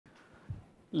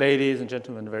Ladies and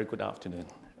gentlemen, very good afternoon.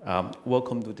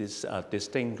 Welcome to this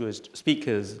Distinguished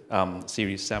Speakers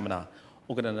Series seminar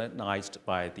organized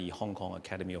by the Hong Kong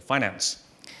Academy of Finance.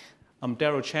 I'm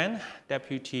Daryl Chen,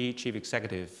 Deputy Chief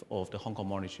Executive of the Hong Kong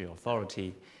Monetary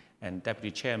Authority and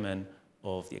Deputy Chairman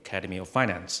of the Academy of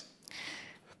Finance.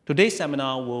 Today's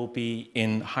seminar will be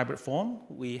in hybrid form.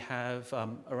 We have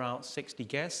around 60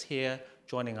 guests here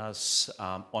joining us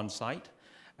on site.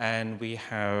 And we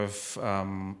have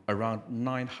around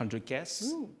 900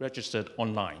 guests registered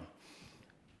online.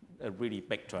 A really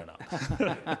big turnout.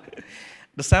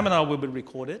 The seminar will be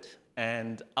recorded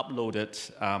and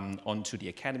uploaded onto the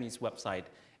Academy's website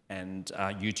and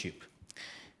YouTube.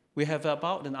 We have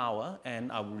about an hour,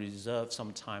 and I will reserve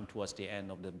some time towards the end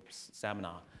of the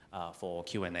seminar for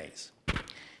Q&As.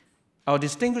 Our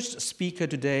distinguished speaker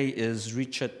today is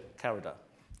Richard Clarida.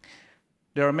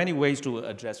 There are many ways to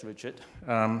address Richard.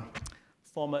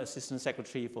 Former Assistant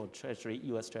Secretary for Treasury,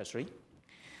 U.S. Treasury,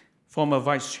 former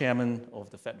Vice Chairman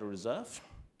of the Federal Reserve,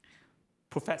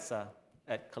 Professor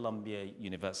at Columbia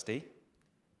University,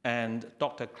 and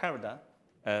Dr. Clarida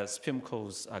as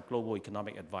PIMCO's Global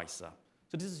Economic Advisor.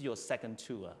 So this is your second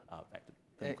tour back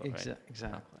to PIMCO, right?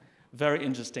 Exactly. Very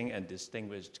interesting and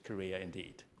distinguished career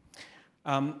indeed.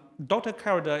 Dr.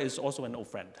 Clarida is also an old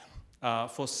friend.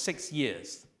 For 6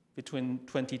 years, between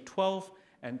 2012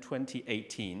 and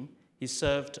 2018, he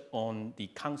served on the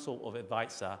Council of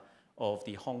Advisor of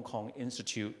the Hong Kong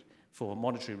Institute for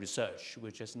Monetary Research,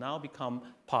 which has now become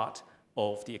part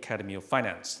of the Academy of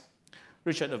Finance.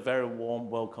 Richard, a very warm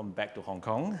welcome back to Hong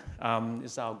Kong.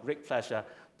 It's our great pleasure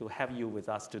to have you with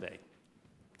us today.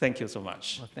 Thank you so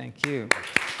much. Well, thank you.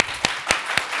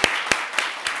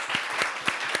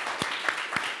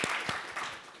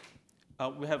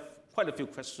 We have quite a few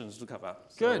questions to cover.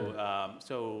 Good.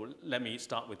 So let me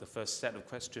start with the first set of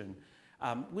questions,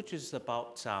 which is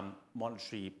about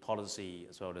monetary policy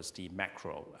as well as the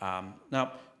macro.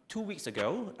 Now, 2 weeks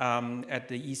ago, at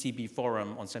the ECB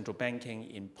Forum on Central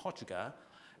Banking in Portugal,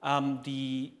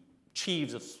 the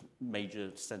chiefs of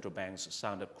major central banks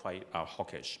sounded quite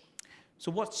hawkish.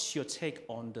 So what's your take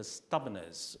on the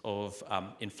stubbornness of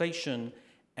inflation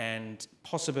and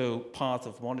possible path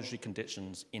of monetary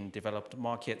conditions in developed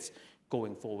markets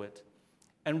going forward?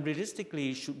 And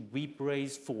realistically, should we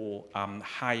brace for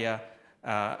higher,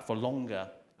 for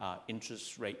longer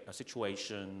interest rate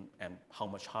situation, and how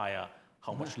much higher,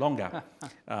 how much longer?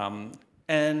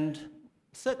 And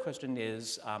third question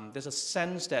is, there's a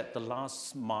sense that the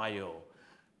last mile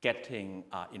getting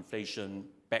inflation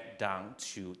back down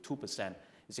to 2%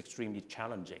 is extremely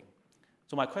challenging.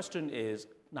 So my question is,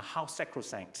 now, how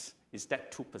sacrosanct is that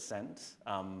 2%?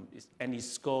 Is any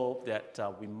scope that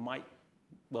we might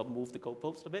move the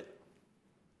goalpost a bit?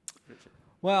 Richard.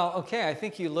 Well, okay, I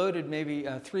think you loaded maybe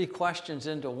 3 questions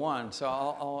into one, so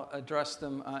I'll address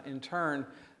them in turn.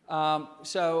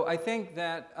 So I think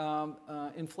that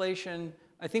inflation,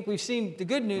 I think we've seen, the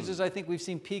good news is I think we've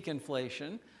seen peak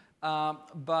inflation, and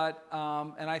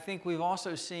I think we've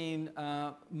also seen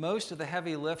most of the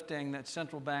heavy lifting that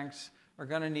central banks are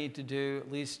going to need to do,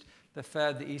 at least the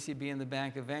Fed, the ECB, and the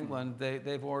Bank of England,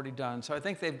 they've already done. So I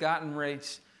think they've gotten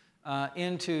rates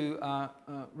into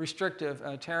restrictive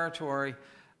territory.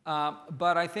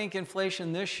 But I think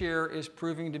inflation this year is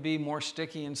proving to be more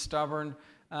sticky and stubborn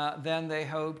than they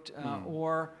hoped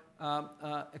or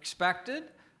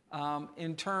expected.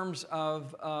 In terms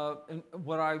of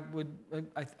what I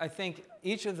think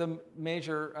each of the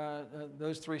major,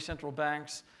 those 3 central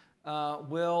banks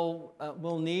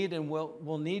will need and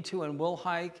will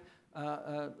hike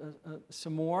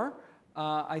some more.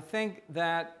 I think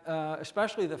that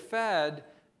especially the Fed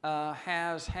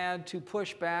has had to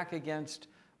push back against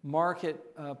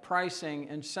market pricing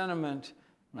and sentiment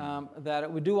that it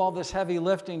would do all this heavy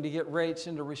lifting to get rates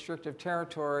into restrictive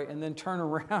territory and then turn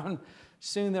around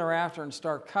soon thereafter and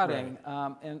start cutting.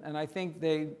 Right. And I think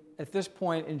at this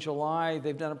point in July,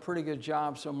 they've done a pretty good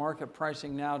job, so market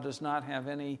pricing now does not have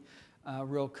any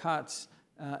real cuts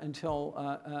until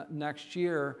next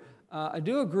year. I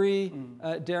do agree,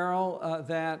 Daryl,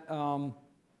 that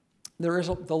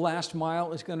the last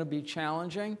mile is going to be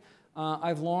challenging.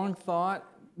 I've long thought,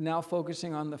 now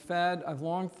focusing on the Fed, I've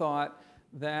long thought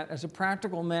that as a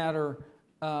practical matter,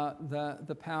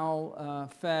 the Powell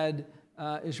Fed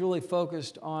is really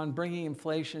focused on bringing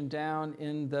inflation down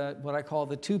in what I call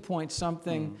the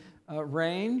 2-point-something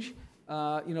range.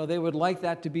 They would like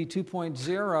that to be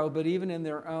 2.0, but even in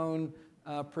their own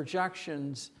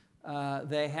projections,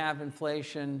 they have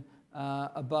inflation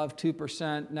above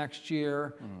 2% next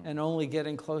year and only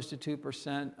getting close to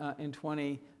 2% in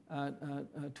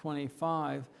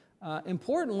 2025.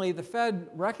 Importantly, the Fed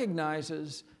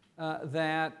recognizes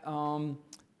that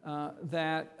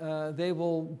they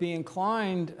will be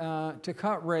inclined to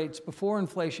cut rates before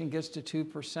inflation gets to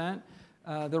 2%.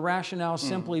 The rationale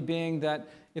simply being that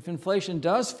if inflation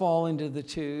does fall into the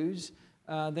 2s,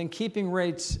 then keeping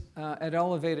rates at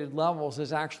elevated levels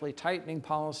is actually tightening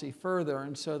policy further,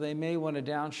 and so they may want to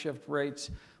downshift rates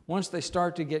once they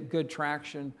start to get good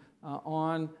traction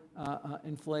on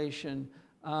inflation.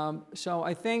 So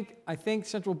I think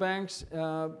central banks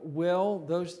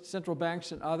those central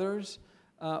banks and others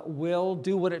will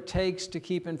do what it takes to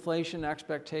keep inflation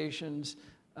expectations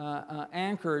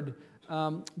anchored.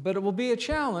 But it will be a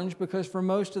challenge because for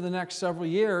most of the next several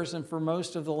years and for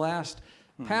most of the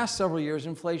past several years,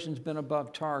 inflation's been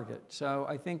above target. So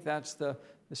I think that's the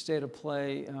state of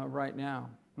play right now.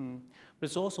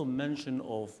 There's also mention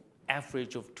of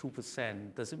average of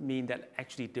 2%. Does it mean that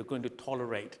actually they're going to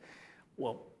tolerate,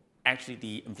 well, actually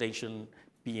the inflation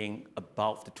being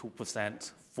above the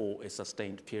 2% for a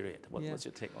sustained period? What's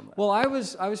your take on that? Well, I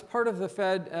was part of the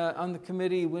Fed on the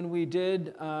committee when we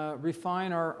did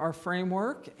refine our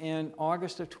framework in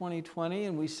August of 2020,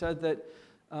 and we said that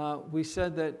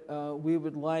we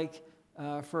would like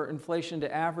for inflation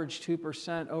to average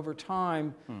 2% over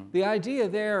time. The idea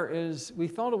there is we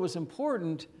felt it was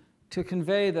important to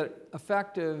convey that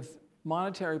effective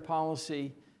monetary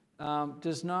policy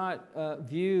does not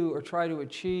view or try to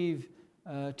achieve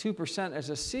 2% as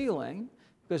a ceiling,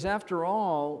 because after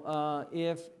all,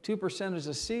 if 2% is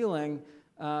a ceiling,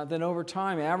 then over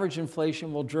time average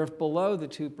inflation will drift below the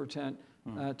 2%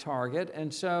 target.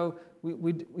 And so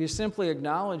we simply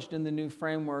acknowledged in the new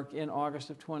framework in August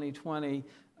of 2020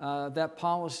 that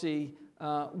policy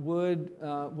would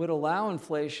allow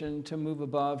inflation to move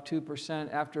above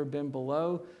 2% after it had been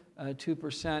below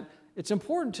 2%. It's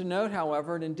important to note,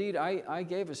 however, and indeed I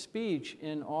gave a speech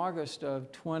in August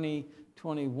of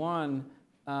 2021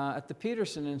 at the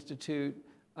Peterson Institute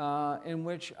in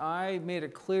which I made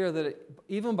it clear that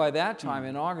even by that time,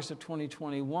 in August of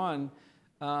 2021,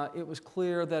 it was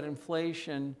clear that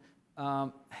inflation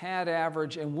had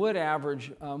averaged and would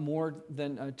average more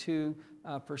than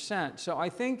 2%. So I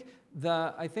think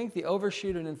the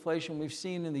overshoot in inflation we've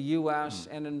seen in the U.S.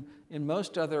 and in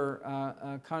most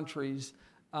other countries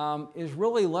is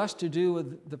really less to do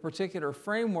with the particular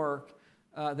framework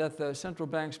that the central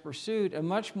banks pursued, and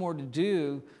much more to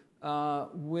do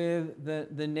with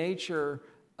the nature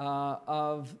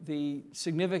of the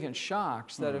significant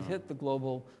shocks that have hit the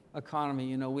global economy.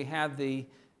 You know, we had the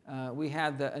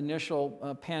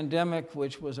initial pandemic,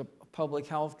 which was a public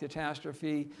health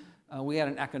catastrophe. We had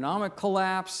an economic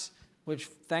collapse, which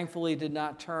thankfully did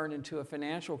not turn into a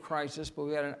financial crisis, but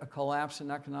we had a collapse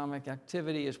in economic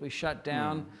activity as we shut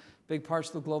down big parts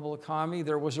of the global economy.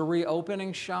 There was a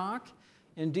reopening shock.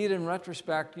 Indeed, in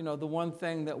retrospect, you know, the one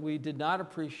thing that we did not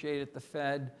appreciate at the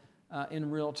Fed in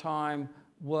real time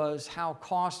was how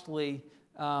costly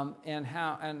and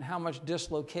how much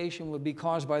dislocation would be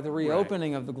caused by the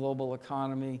reopening of the global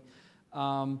economy.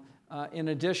 In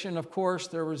addition, of course,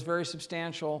 there was very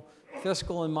substantial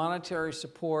fiscal and monetary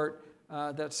support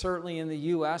that certainly in the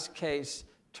U.S. case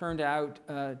turned out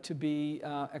to be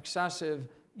excessive,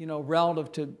 you know,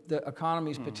 relative to the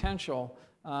economy's potential.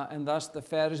 And thus the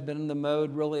Fed has been in the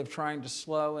mode really of trying to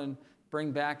slow and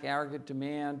bring back aggregate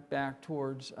demand back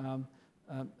towards a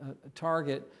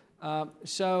target.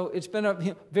 So it's been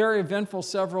a very eventful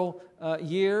several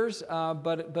years,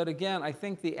 but again, I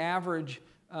think the average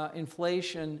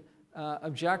inflation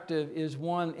objective is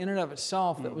one in and of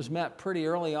itself that was met pretty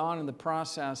early on in the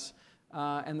process,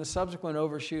 and the subsequent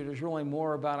overshoot is really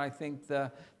more about, I think,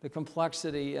 the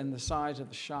complexity and the size of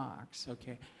the shocks.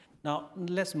 Okay. Now,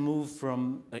 let's move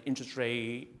from interest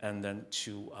rate and then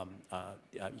to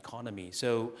economy.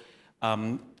 So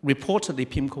reportedly,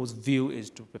 PIMCO's view is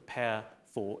to prepare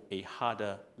for a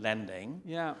harder landing.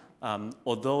 Yeah.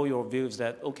 Although your view is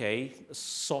that, okay,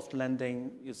 soft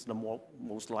landing is the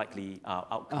most likely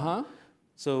outcome.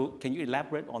 So can you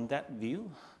elaborate on that view?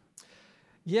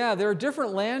 Yeah, there are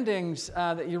different landings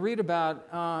that you read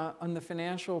about on the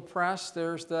financial press.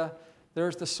 There's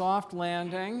the soft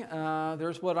landing.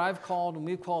 There's what I've called and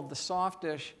we've called the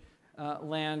softish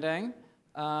landing.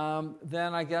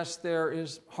 Then I guess there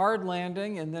is hard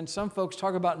landing, and then some folks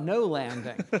talk about no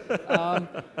landing.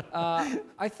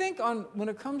 I think when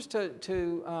it comes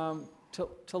to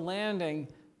landing,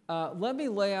 let me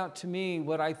lay out to me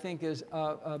what I think is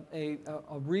a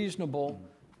reasonable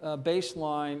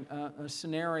baseline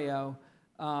scenario.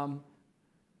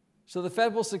 So the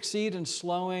Fed will succeed in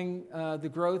slowing the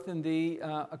growth in the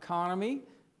economy.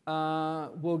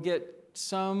 We'll get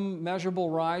some measurable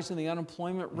rise in the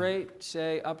unemployment rate,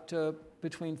 say up to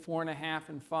between 4.5%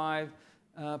 and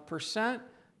 5%.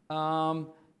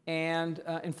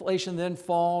 inflation then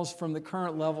falls from the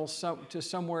current level to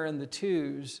somewhere in the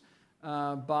 2s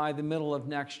by the middle of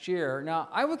next year. Now,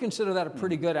 I would consider that a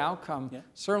pretty good outcome. Yeah.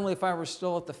 Certainly, if I were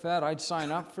still at the Fed, I'd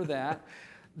sign up for that.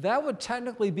 That would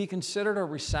technically be considered a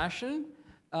recession.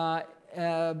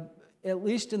 At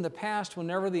least in the past,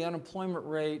 whenever the unemployment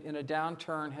rate in a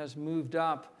downturn has moved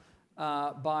up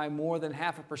by more than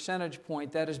half a percentage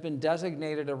point, that has been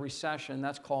designated a recession.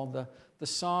 That's called the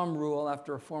Sahm rule,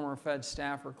 after a former Fed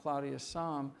staffer, Claudia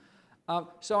Sahm.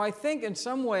 So I think in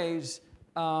some ways,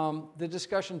 the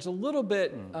discussion's a little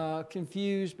bit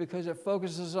confused because it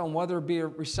focuses on whether it be a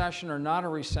recession or not a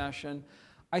recession.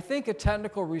 I think a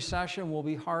technical recession will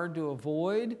be hard to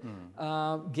avoid,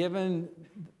 given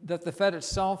that the Fed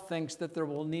itself thinks that there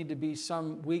will need to be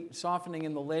some softening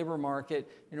in the labor market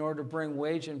in order to bring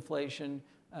wage inflation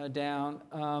down.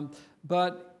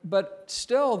 But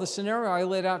still, the scenario I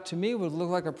laid out to me would look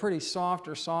like a pretty soft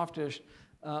or softish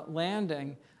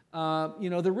landing.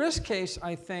 The risk case,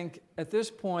 I think, at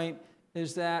this point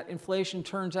is that inflation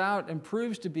turns out and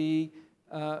proves to be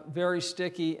very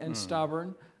sticky and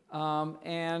stubborn.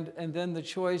 And then the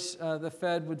choice the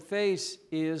Fed would face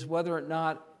is whether or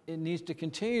not it needs to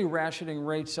continue ratcheting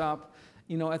rates up,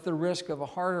 at the risk of a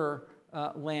harder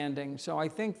landing. So I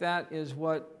think that is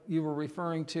what you were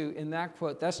referring to in that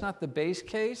quote. That's not the base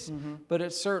case, but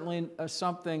it's certainly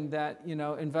something that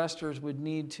investors would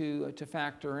need to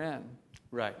factor in.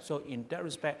 Right. So in that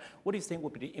respect, what do you think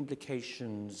would be the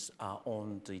implications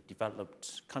on the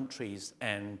developed countries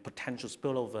and potential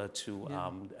spillover to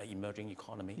emerging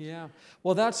economies? Yeah.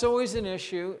 Well, that's always an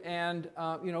issue. And,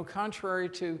 contrary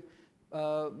to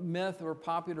myth or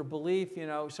popular belief,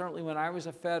 certainly when I was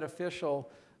a Fed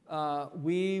official,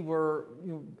 we were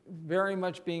very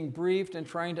much being briefed and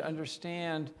trying to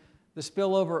understand the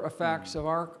spillover effects of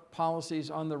our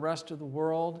policies on the rest of the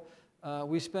world.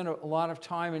 We spent a lot of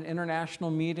time in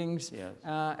international meetings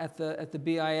at the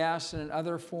BIS and in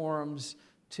other forums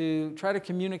to try to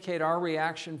communicate our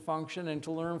reaction function and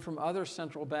to learn from other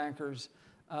central bankers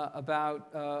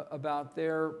about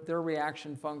their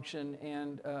reaction function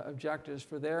and objectives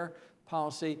for their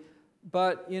policy.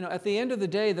 But at the end of the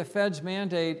day, the Fed's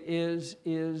mandate is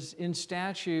in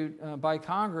statute by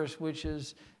Congress, which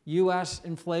is U.S.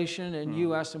 inflation and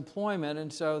U.S. employment,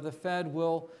 and so the Fed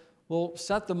will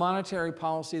set the monetary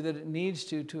policy that it needs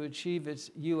to achieve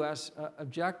its U.S.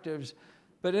 Objectives.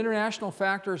 But international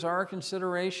factors are a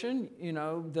consideration.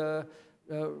 The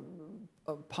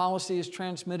policy is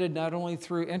transmitted not only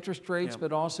through interest rates,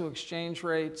 but also exchange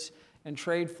rates and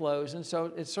trade flows. And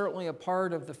so it's certainly a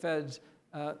part of the Fed's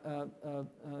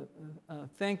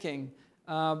thinking.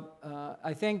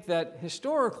 I think that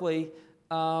historically,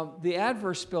 the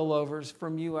adverse spillovers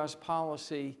from U.S.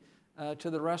 policy to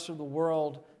the rest of the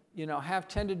world have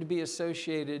tended to be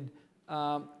associated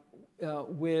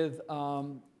with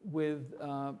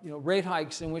rate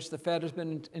hikes in which the Fed has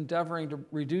been endeavoring to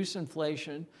reduce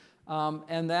inflation,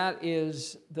 and that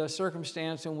is the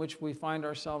circumstance in which we find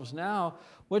ourselves now.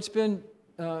 What's been,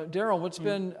 Daryl, what's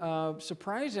been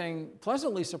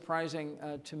pleasantly surprising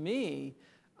to me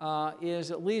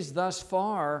is, at least thus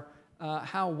far,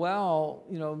 how well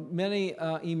many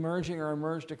emerging or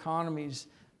emerged economies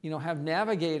have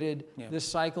navigated this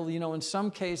cycle, in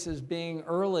some cases being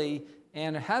early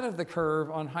and ahead of the curve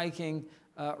on hiking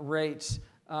rates.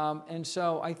 And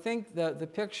so I think the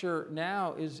picture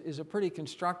now is a pretty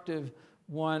constructive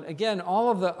one. Again, all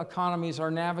of the economies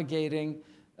are navigating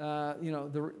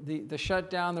the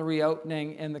shutdown, the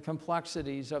reopening, and the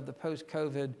complexities of the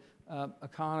post-COVID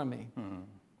economy.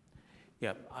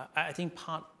 Yeah, I think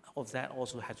part of that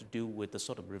also has to do with the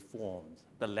sort of reforms,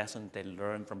 the lessons they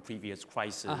learned from previous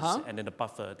crises, and then the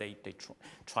buffer they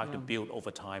try to build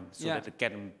over time so that they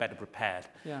get them better prepared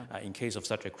in case of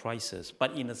such a crisis.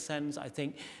 But in a sense, I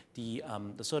think the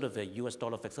sort of a US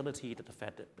dollar facility that the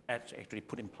Fed actually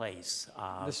put in place.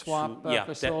 The swap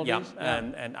facilities?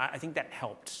 And I think that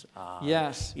helped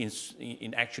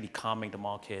in actually calming the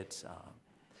markets.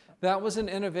 That was an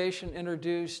innovation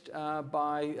introduced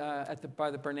by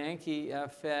the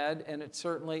Bernanke Fed, and it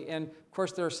certainly, and of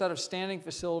course there are a set of standing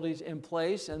facilities in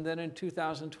place, and then in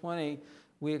 2020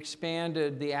 we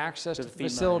expanded the access to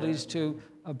facilities to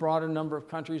a broader number of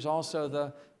countries, also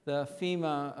the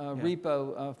FEMA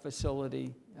repo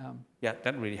facility. Yeah,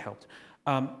 that really helped.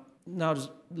 Now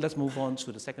let's move on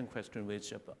to the second question,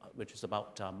 which is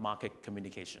about market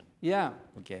communication. Yeah.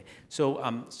 Okay.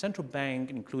 So central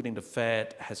bank, including the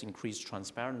Fed, has increased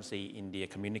transparency in their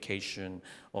communication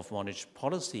of monetary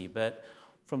policy. But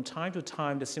from time to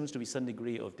time, there seems to be some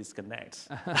degree of disconnect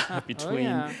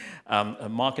between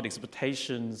market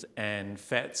expectations and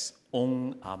Fed's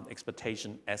own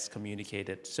expectation as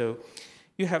communicated. So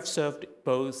you have served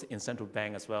both in central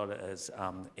bank as well as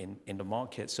in the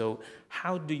market. So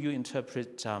how do you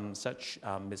interpret such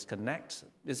misconnect?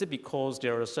 Is it because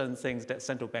there are certain things that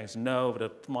central banks know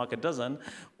but the market doesn't,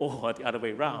 or the other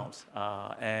way around?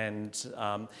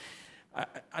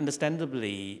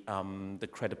 Understandably, the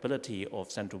credibility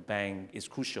of central bank is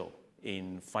crucial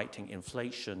in fighting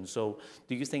inflation. So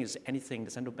do you think there's anything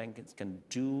the central bank can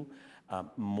do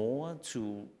more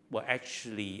to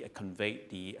actually convey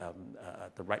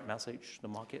the right message to the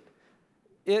market?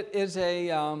 It's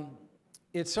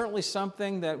certainly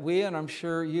something that we, and I'm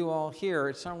sure you all here,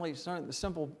 it's certainly something the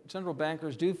central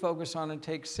bankers do focus on and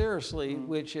take seriously,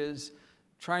 which is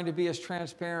trying to be as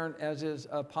transparent as is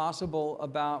possible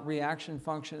about reaction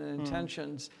function and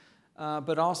intentions,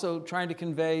 but also trying to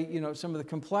convey, some of the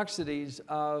complexities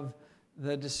of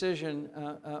the decision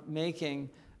making.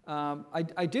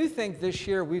 I do think this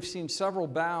year we've seen several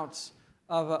bouts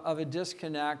of a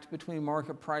disconnect between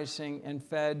market pricing and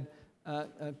Fed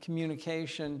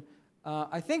communication.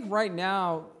 I think right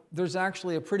now there's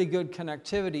actually a pretty good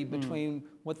connectivity between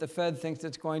what the Fed thinks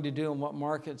it's going to do and what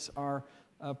markets are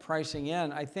pricing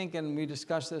in. I think, and we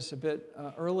discussed this a bit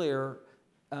earlier,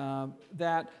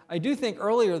 that I do think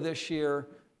earlier this year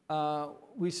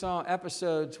we saw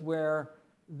episodes where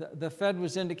the Fed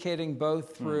was indicating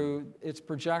both through its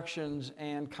projections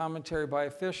and commentary by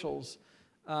officials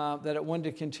that it wanted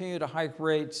to continue to hike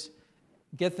rates,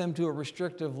 get them to a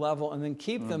restrictive level, and then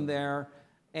keep them there.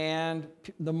 And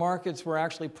the markets were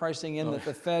actually pricing in that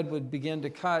the Fed would begin to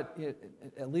cut,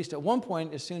 at least at one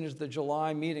point, as soon as the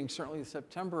July meeting, certainly the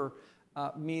September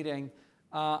meeting.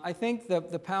 I think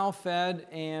the Powell Fed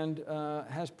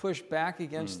has pushed back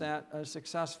against that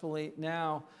successfully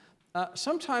now.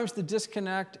 Sometimes the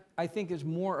disconnect, I think, is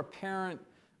more apparent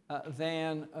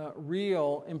than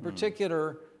real, in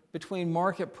particular between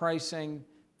market pricing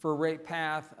for rate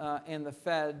path and the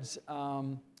Fed's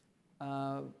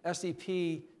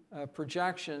SEP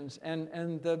projections.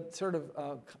 And the sort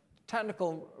of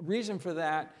technical reason for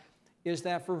that is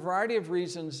that for a variety of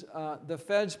reasons, the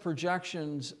Fed's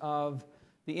projections of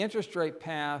the interest rate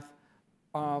path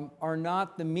are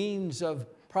not the means of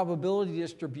probability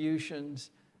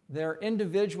distributions. They're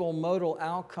individual modal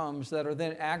outcomes that are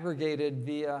then aggregated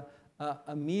via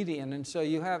a median. And so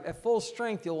you have, at full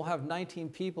strength, you'll have 19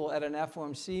 people at an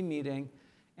FOMC meeting,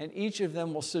 and each of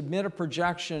them will submit a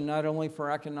projection not only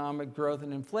for economic growth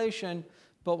and inflation,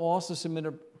 but will also submit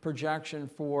a projection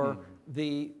for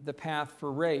the path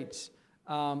for rates.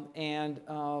 And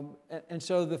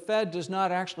so the Fed does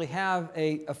not actually have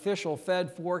an official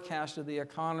Fed forecast of the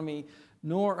economy,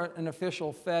 nor an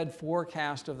official Fed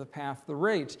forecast of the path to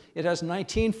rates. It has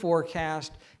 19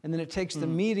 forecasts, and then it takes the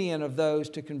median of those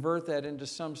to convert that into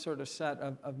some sort of set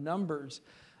of numbers.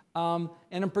 And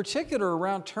in particular,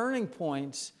 around turning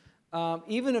points,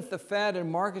 even if the Fed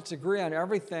and markets agree on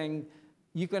everything,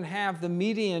 you can have the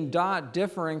median dot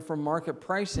differing from market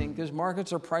pricing because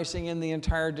markets are pricing in the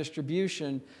entire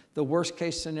distribution, the worst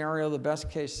case scenario, the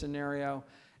best case scenario.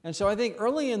 And so I think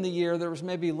early in the year, there was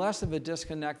maybe less of a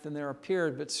disconnect than there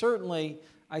appeared, but certainly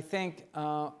I think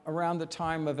around the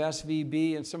time of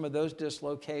SVB and some of those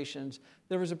dislocations,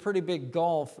 there was a pretty big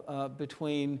gulf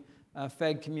between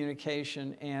Fed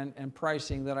communication and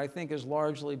pricing that I think has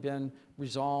largely been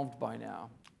resolved by now.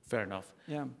 Fair enough.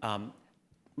 Yeah.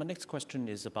 My next question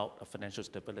is about financial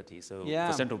stability. So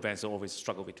Yeah. for central banks, they always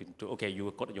struggle between two. Okay,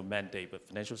 you got your mandate, but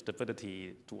financial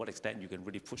stability, to what extent you can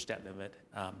really push that limit?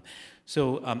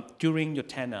 During your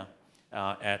tenure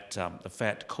at the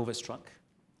Fed, COVID struck.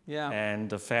 Yeah. And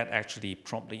the Fed actually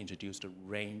promptly introduced a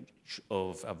range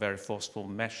of very forceful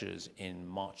measures in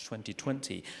March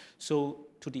 2020. So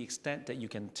to the extent that you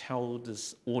can tell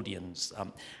this audience,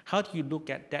 how do you look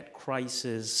at that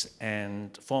crisis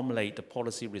and formulate the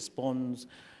policy response,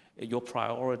 your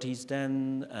priorities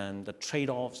then, and the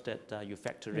trade-offs that you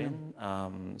factor in?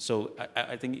 So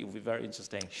I think it would be very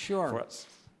interesting for us.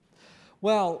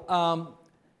 Well,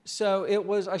 so it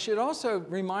was, I should also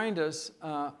remind us,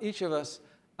 each of us,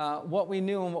 what we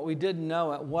knew and what we didn't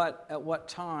know at what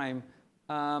time,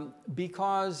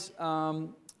 because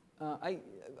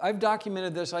I've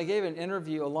documented this. I gave an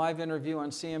interview, a live interview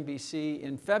on CNBC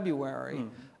in February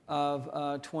of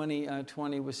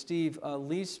 2020 with Steve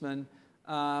Leisman,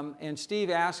 and Steve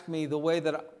asked me the way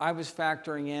that I was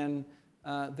factoring in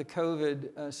the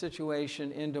COVID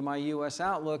situation into my U.S.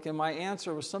 outlook, and my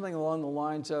answer was something along the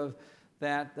lines of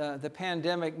that the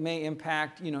pandemic may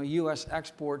impact, U.S.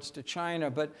 exports to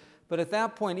China. But at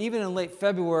that point, even in late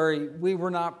February, we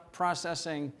were not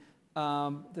processing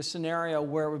the scenario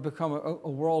where it would become a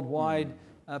worldwide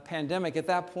pandemic. At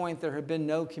that point, there had been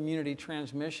no community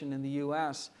transmission in the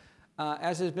U.S.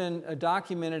 As has been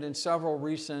documented in several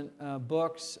recent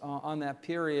books on that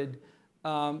period.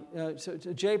 So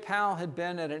Jay Powell had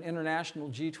been at an international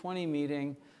G20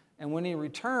 meeting, and when he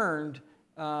returned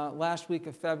last week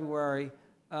of February,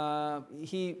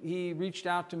 he reached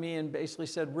out to me and basically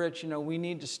said, "Rich, we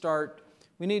need to start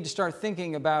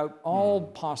thinking about all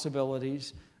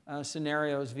possibilities,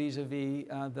 scenarios vis-a-vis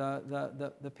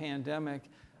the pandemic."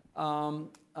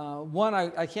 One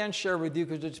I can share with you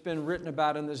because it's been written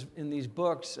about in these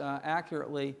books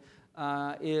accurately.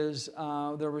 Is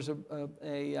there was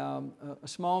a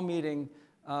small meeting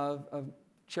of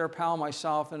Chair Powell,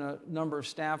 myself, and a number of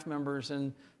staff members,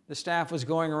 and the staff was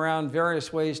going around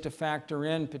various ways to factor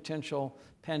in potential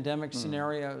pandemic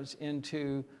scenarios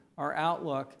into our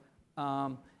outlook.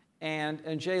 And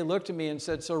Jay looked at me and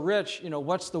said, "So Rich,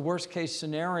 what's the worst case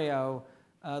scenario,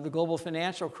 the global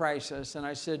financial crisis?" And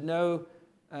I said, "No,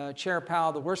 Chair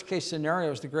Powell, the worst case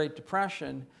scenario is the Great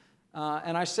Depression."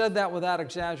 And I said that without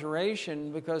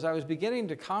exaggeration because I was beginning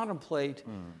to contemplate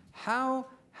how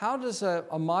does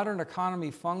a modern economy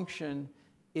function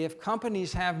if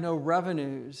companies have no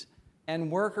revenues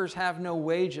and workers have no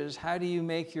wages? How do you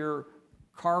make your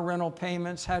car rental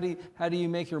payments? How do you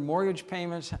make your mortgage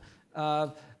payments?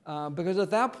 Because at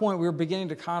that point we were beginning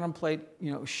to contemplate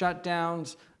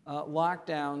shutdowns,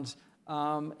 lockdowns.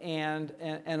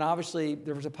 And obviously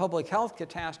there was a public health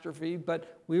catastrophe,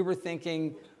 but we were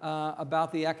thinking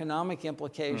about the economic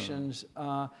implications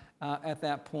at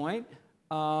that point.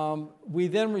 We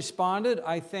then responded,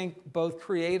 I think, both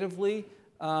creatively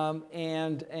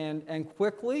and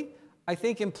quickly. I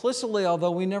think implicitly,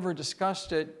 although we never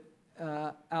discussed it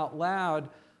out loud,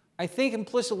 I think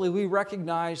implicitly we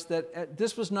recognized that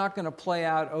this was not going to play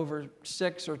out over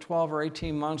 6 or 12 or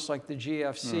 18 months like the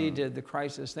GFC did, the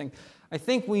crisis thing. I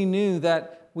think we knew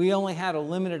that we only had a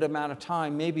limited amount of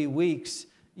time, maybe weeks,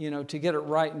 to get it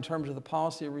right in terms of the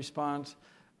policy response.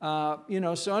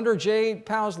 So under Jay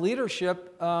Powell's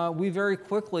leadership, we very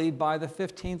quickly, by the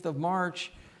 15th of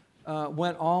March,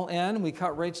 went all in. We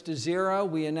cut rates to 0.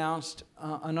 We announced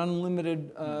an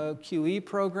unlimited QE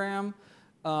program.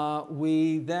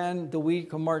 We then, the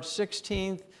week of March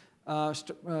 16th,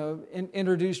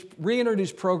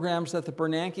 reintroduced programs that the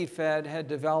Bernanke Fed had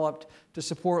developed to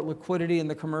support liquidity in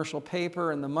the commercial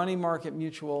paper and the money market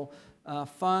mutual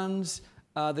funds.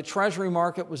 The Treasury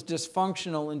market was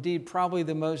dysfunctional. Indeed, probably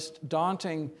the most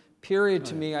daunting period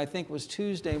to me, I think, was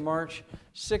Tuesday, March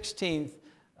 16th,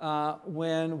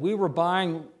 when we were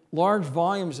buying large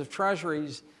volumes of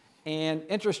Treasuries and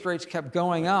interest rates kept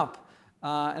going up.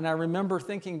 And I remember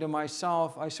thinking to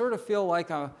myself, I sort of feel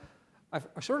like a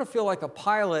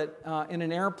pilot in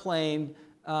an airplane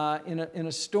in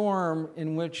a storm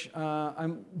in which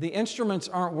the instruments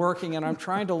aren't working and I'm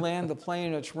trying to land the plane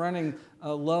and it's running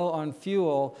low on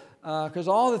fuel. Because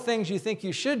all the things you think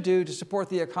you should do to support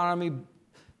the economy,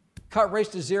 cut rates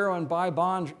to 0 and buy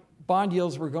bond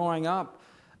yields were going up.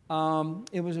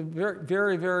 It was a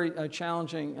very, very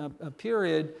challenging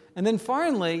period. And then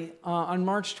finally, on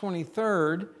March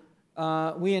 23rd,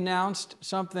 we announced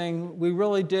something. We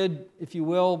really did, if you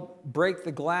will, break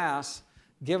the glass,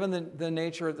 given the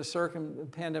nature of the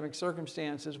pandemic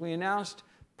circumstances. We announced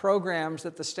programs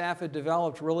that the staff had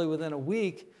developed really within a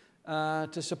week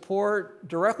to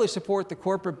directly support the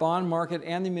corporate bond market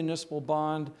and the municipal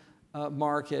bond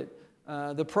market.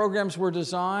 The programs were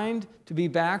designed to be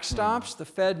backstops. The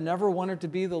Fed never wanted to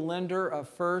be the lender of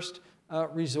first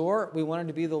resort. We wanted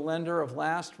to be the lender of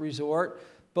last resort.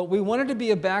 But we wanted to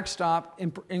be a backstop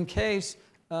in case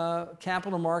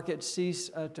capital markets cease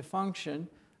to function.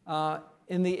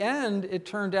 In the end, it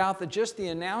turned out that just the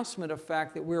announcement of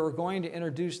fact that we were going to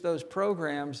introduce those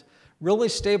programs really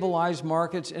stabilized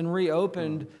markets and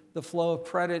reopened the flow of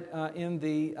credit in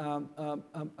the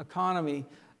economy.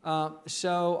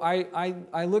 So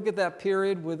I look at that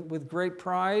period with great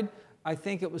pride. I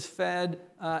think it was Fed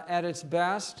at its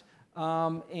best,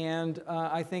 and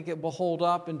I think it will hold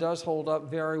up and does hold up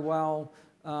very well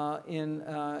over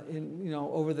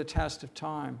the test of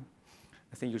time.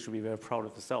 I think you should be very proud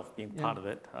of yourself being part of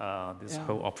it, this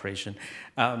whole operation.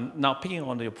 Now, picking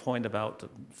on your point about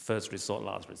first resort,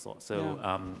 last resort.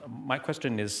 So my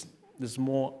question is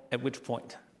more at which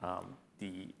point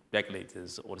the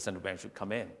regulators or the central bank should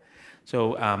come in.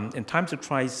 So in times of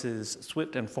crisis,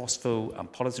 swift and forceful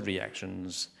policy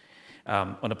reactions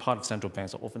on the part of central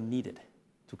banks are often needed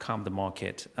to calm the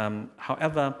market.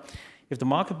 However, if the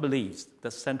market believes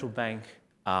the central bank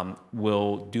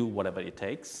will do whatever it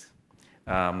takes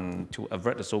to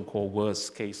avert the so-called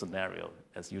worst case scenario,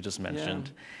 as you just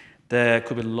mentioned, there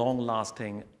could be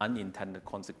long-lasting unintended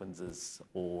consequences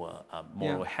or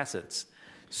moral hazards.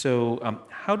 So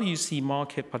how do you see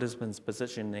market participants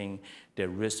positioning their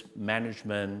risk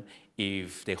management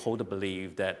if they hold the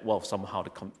belief that, well, somehow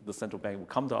the central bank will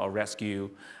come to our rescue,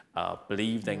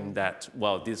 believing that,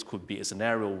 well, this could be a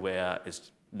scenario where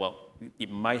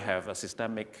it might have a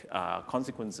systemic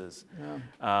consequences.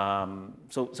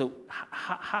 So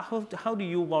how do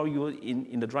you, while you're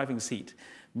in the driving seat,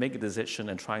 make a decision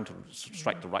and trying to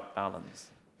strike the right balance?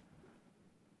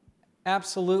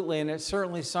 Absolutely, and it's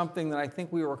certainly something that I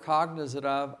think we were cognizant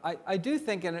of. I do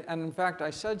think, and in fact I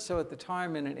said so at the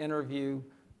time in an interview,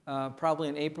 probably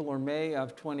in April or May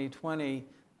of 2020,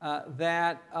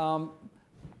 that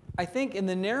I think in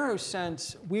the narrow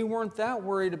sense, we weren't that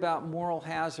worried about moral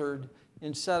hazard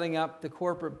in setting up the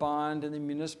corporate bond and the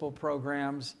municipal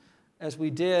programs as we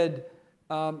did,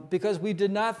 because we did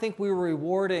not think we were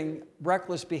rewarding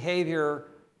reckless behavior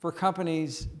for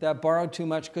companies that borrowed too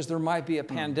much because there might be a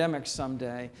pandemic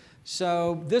someday.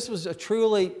 So this was a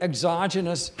truly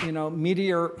exogenous,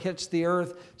 meteor hits the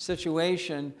earth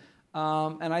situation,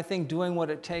 and I think doing what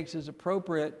it takes is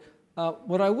appropriate.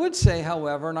 What I would say,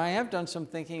 however, and I have done some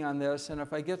thinking on this, and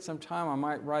if I get some time, I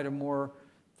might write a more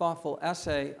thoughtful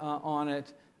essay on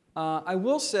it. I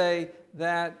will say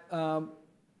that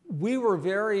we were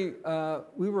very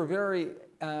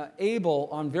able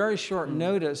on very short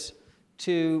notice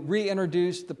to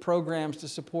reintroduce the programs to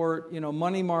support,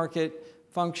 money market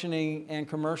functioning and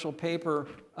commercial paper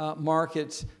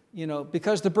markets,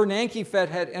 because the Bernanke Fed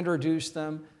had introduced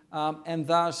them, and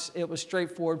thus it was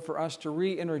straightforward for us to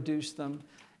reintroduce them.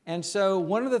 And so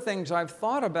one of the things I've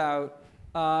thought about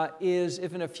is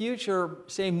if in a future,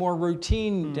 say, more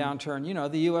routine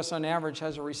downturn, the U.S. on average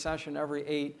has a recession every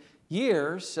 8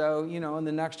 years, so, in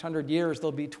the next 100 years,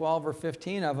 there'll be 12 or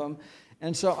 15 of them.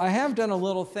 And so I have done a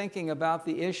little thinking about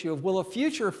the issue of, will a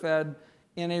future Fed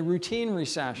in a routine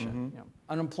recession,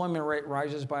 unemployment rate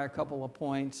rises by a couple of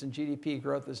points and GDP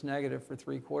growth is negative for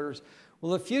 3 quarters,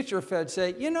 will a future Fed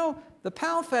say, the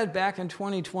Powell Fed back in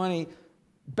 2020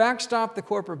 backstopped the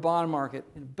corporate bond market,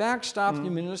 and backstopped the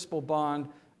municipal bond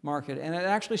market, and it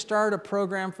actually started a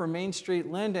program for Main Street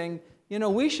lending,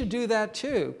 we should do that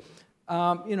too.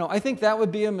 I think that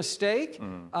would be a mistake.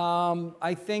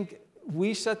 I think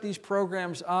we set these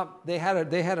programs up. They had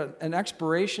an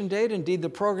expiration date. Indeed, the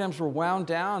programs were wound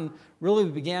down. Really,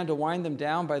 we began to wind them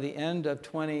down by the end of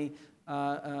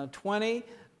 2020.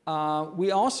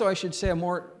 We also, I should say, a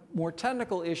more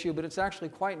technical issue, but it's actually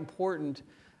quite important.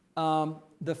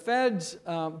 The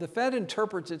Fed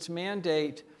interprets its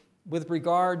mandate with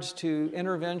regards to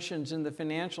interventions in the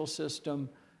financial system,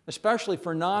 especially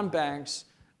for non-banks,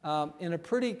 in a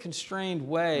pretty constrained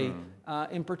way.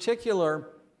 In particular,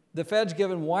 the Fed's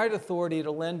given wide authority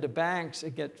to lend to banks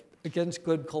against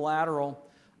good collateral,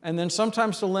 and then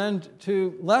sometimes to lend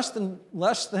to less than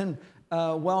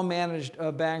well-managed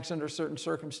banks under certain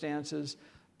circumstances.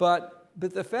 But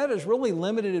the Fed is really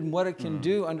limited in what it can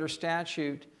do under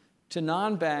statute to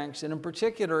non-banks, and in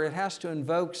particular, it has to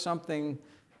invoke something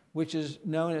which is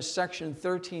known as Section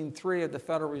 13.3 of the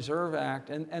Federal Reserve Act,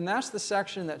 and that's the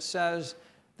section that says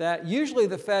that usually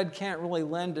the Fed can't really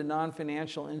lend to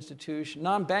non-financial institutions,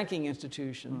 non-banking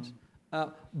institutions.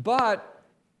 But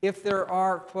if there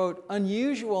are, quote,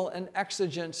 unusual and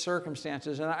exigent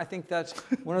circumstances, and I think that's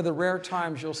one of the rare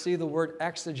times you'll see the word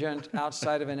exigent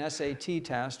outside of an SAT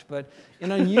test, but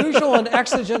in unusual and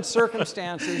exigent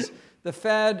circumstances, the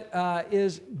Fed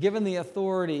is given the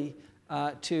authority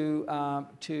to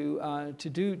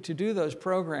do those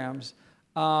programs.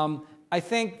 I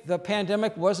think the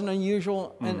pandemic was an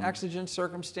unusual and exigent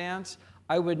circumstance.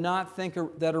 I would not think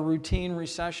that a routine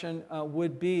recession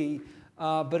would be,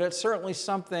 but it's certainly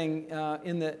something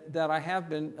that I have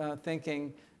been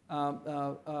thinking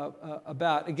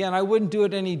about. Again, I wouldn't do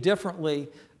it any differently,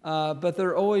 but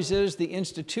there always is the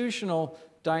institutional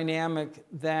dynamic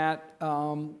that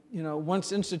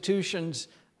once institutions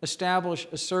establish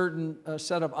a certain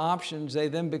set of options, they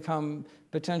then become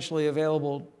potentially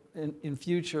available in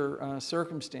future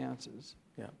circumstances.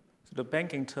 Yeah. So the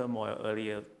banking turmoil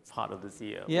earlier part of this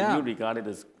year, yeah, you regard it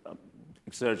as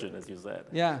exertion, as you said.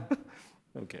 Yeah.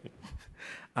 Okay.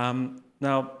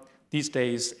 Now, these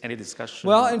days, any discussion?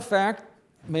 Well, in fact,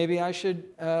 maybe I should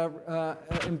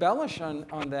embellish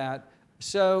on that.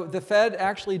 So the Fed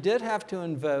actually did have to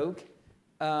invoke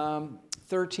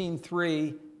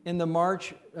 13.3 in the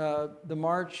March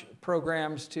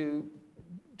programs to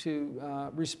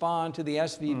respond to the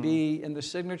SVB and the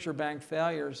signature bank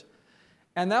failures.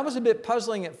 And that was a bit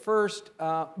puzzling at first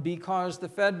because the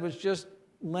Fed was just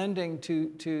lending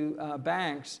to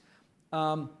banks.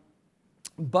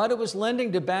 But it was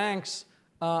lending to banks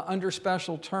under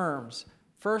special terms.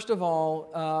 First of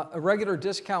all, a regular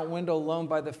discount window loan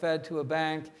by the Fed to a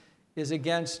bank is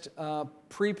against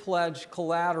pre-pledged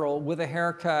collateral with a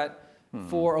haircut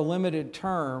for a limited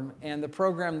term. And the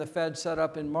program the Fed set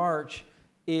up in March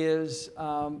is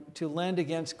to lend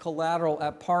against collateral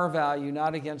at par value,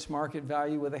 not against market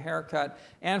value with a haircut,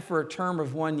 and for a term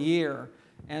of 1 year.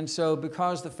 And so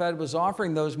because the Fed was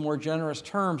offering those more generous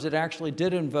terms, it actually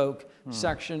did invoke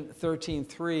Section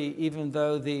 13.3,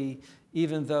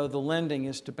 even though the lending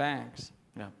is to banks.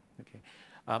 Yeah, okay.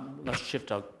 Let's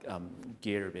shift our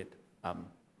gear a bit.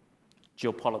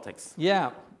 Geopolitics.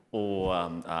 Yeah.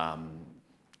 Or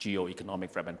geo-economic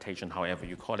fragmentation, however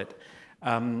you call it.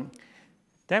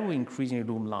 That will increasingly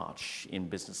loom large in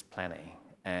business planning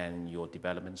and your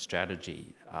development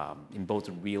strategy in both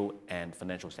the real and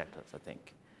financial sectors, I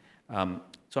think.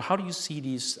 So how do you see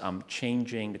these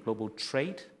changing the global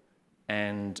trade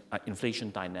and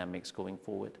inflation dynamics going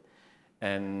forward?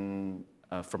 And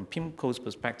from PIMCO's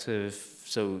perspective,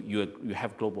 so you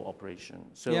have global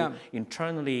operations. So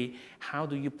internally, how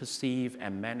do you perceive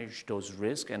and manage those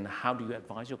risks, and how do you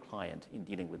advise your client in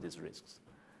dealing with these risks?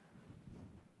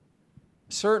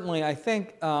 Certainly, I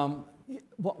think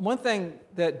one thing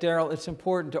that, Daryl, it's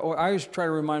important to, or I always try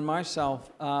to remind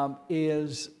myself,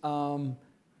 is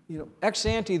ex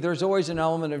ante, there's always an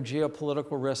element of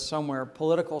geopolitical risk somewhere.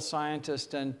 Political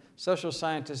scientists and social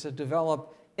scientists have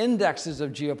developed indexes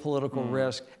of geopolitical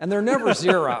risk, and they're never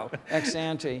zero ex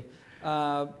ante.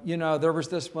 There was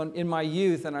this one in my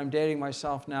youth, and I'm dating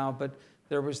myself now, but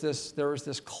there was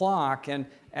this clock, and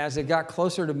as it got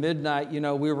closer to midnight,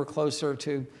 we were closer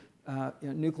to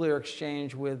nuclear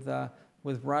exchange with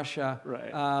Russia.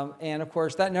 Right. And of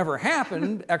course, that never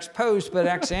happened ex post, but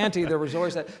ex ante, there was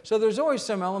always that. So there's always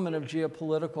some element of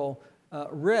geopolitical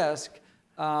risk.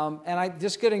 And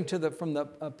just getting to from the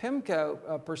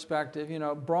PIMCO perspective,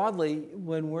 broadly,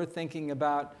 when we're thinking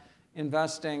about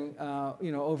investing,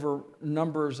 over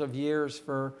numbers of years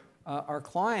for our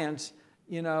clients,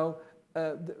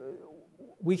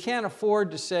 we can't afford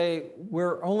to say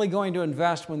we're only going to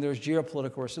invest when there's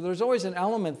geopolitical risk. So there's always an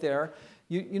element there.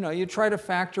 You try to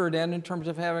factor it in terms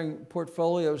of having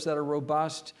portfolios that are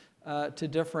robust to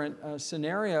different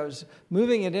scenarios.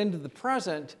 Moving it into the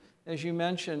present, as you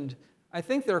mentioned, I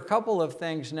think there are a couple of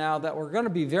things now that were going to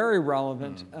be very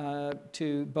relevant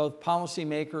to both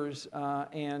policymakers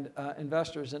and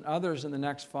investors and others in the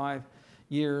next 5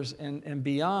 years and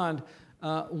beyond.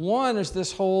 One is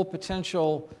this whole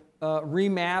potential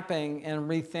remapping and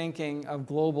rethinking of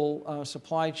global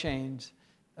supply chains,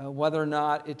 whether or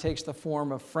not it takes the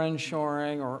form of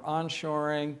friendshoring or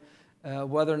onshoring,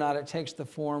 whether or not it takes the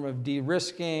form of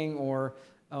de-risking,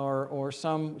 or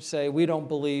some say we don't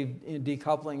believe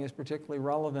decoupling is particularly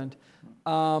relevant.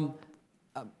 A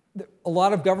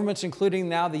lot of governments, including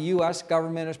now the U.S.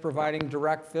 government, is providing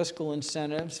direct fiscal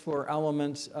incentives for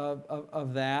elements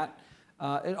of that.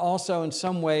 It also, in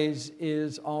some ways,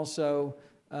 is also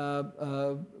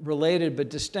related but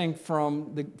distinct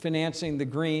from financing the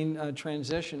green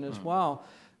transition as well.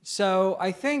 So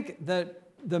I think that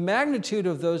the magnitude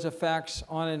of those effects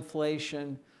on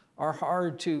inflation are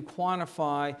hard to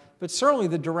quantify, but certainly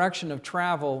the direction of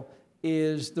travel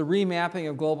is the remapping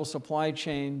of global supply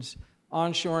chains,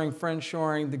 onshoring,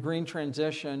 friendshoring, the green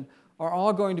transition are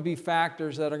all going to be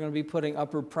factors that are going to be putting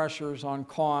upward pressures on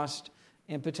cost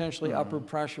and potentially upward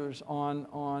pressures on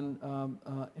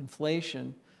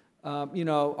inflation.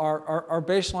 Our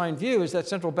baseline view is that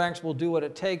central banks will do what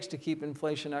it takes to keep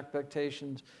inflation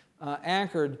expectations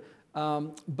anchored.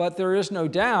 But there is no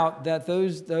doubt that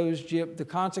the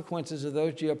consequences of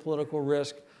those geopolitical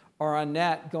risks are on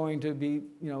net going to be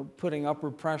putting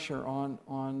upward pressure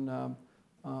on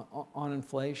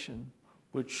inflation.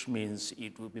 Which means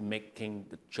it will be making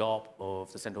the job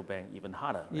of the central bank even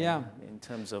harder, right? Yeah. In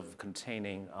terms of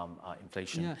containing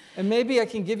inflation. Yeah. And maybe I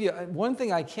can give you one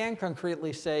thing I can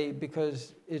concretely say,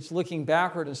 because it's looking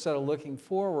backward instead of looking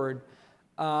forward.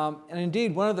 And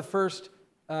indeed, one of the first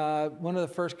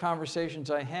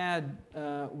conversations I had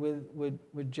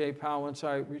with Jay Powell once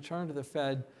I returned to the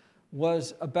Fed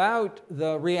was about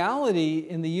the reality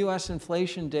in the U.S.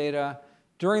 inflation data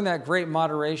during that great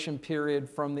moderation period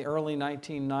from the early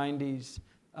 1990s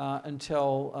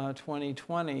until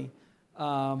 2020.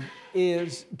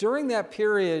 Is during that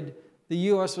period, the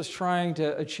U.S. was trying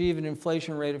to achieve an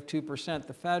inflation rate of 2%,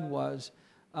 the Fed was,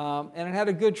 and it had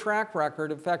a good track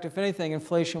record. In fact, if anything,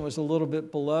 inflation was a little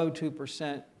bit below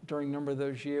 2% during a number of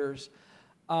those years.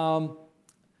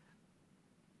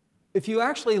 if you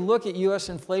actually look at U.S.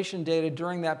 inflation data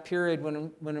during that period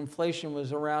when inflation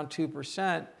was around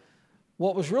 2%,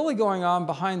 what was really going on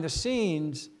behind the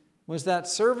scenes was that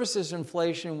services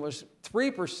inflation was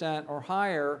 3% or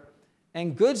higher,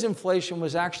 and goods inflation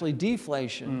was actually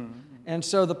deflation. And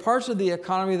so the parts of the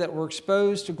economy that were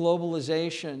exposed to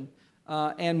globalization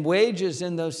and wages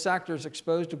in those sectors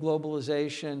exposed to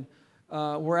globalization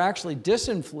were actually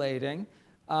disinflating.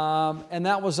 And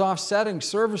that was offsetting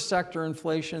service sector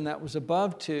inflation that was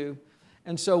above 2.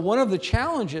 And so one of the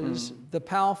challenges the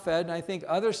Powell Fed, and I think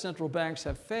other central banks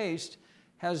have faced,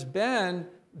 has been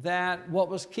that what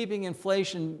was keeping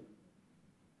inflation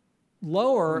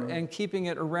lower and keeping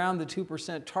it around the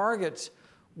 2% targets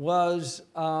was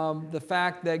the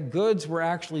fact that goods were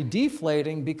actually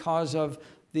deflating because of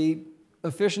the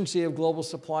efficiency of global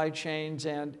supply chains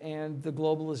and the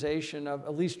globalization of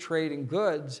at least trade in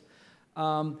goods.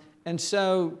 And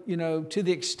so, to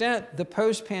the extent the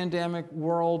post-pandemic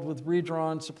world with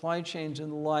redrawn supply chains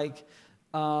and the like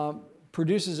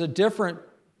produces a different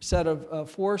set of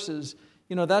forces,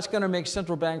 that's going to make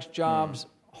central banks' jobs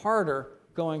harder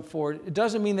going forward. It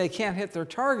doesn't mean they can't hit their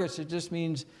targets. It just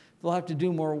means they'll have to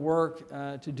do more work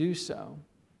to do so.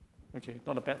 Okay,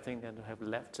 not a bad thing then to have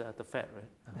left the Fed,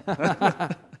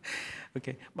 right?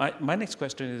 Okay, my next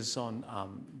question is on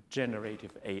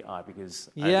generative AI, because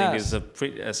I think it's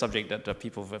a subject that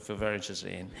people feel very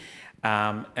interested in.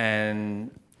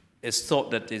 And it's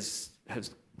thought that this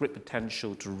has great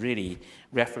potential to really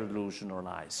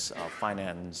revolutionize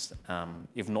finance,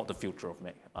 if not the future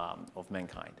of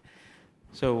mankind.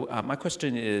 So my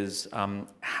question is,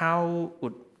 how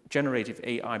would generative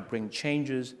AI bring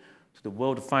changes to the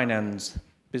world of finance,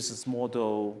 business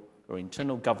model, or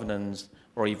internal governance,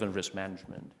 or even risk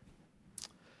management?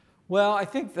 Well, I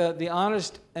think the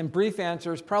honest and brief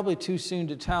answer is probably too soon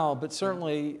to tell, but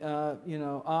certainly,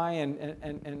 I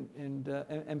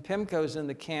and PIMCO is in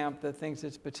the camp that thinks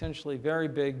it's potentially a very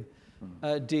big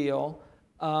deal.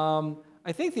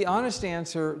 I think the honest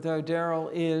answer, though, Daryl,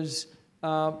 is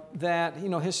that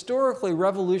historically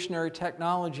revolutionary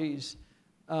technologies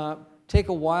take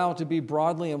a while to be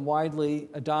broadly and widely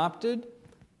adopted.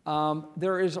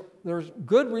 There's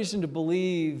good reason to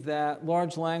believe that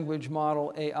large language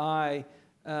model AI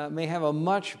may have a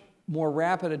much more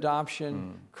rapid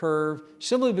adoption curve,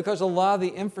 simply because a lot of the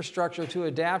infrastructure to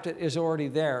adapt it is already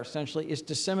there. Essentially, it's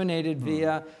disseminated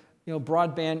via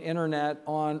broadband internet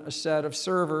on a set of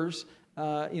servers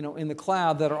in the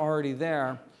cloud that are already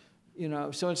there.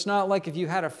 So it's not like if you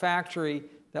had a factory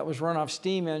that was run off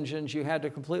steam engines, you had to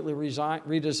completely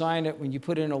redesign it when you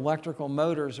put in electrical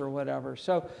motors or whatever.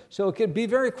 So it could be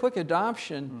very quick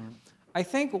adoption. I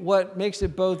think what makes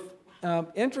it both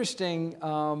interesting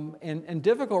and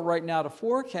difficult right now to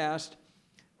forecast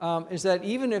is that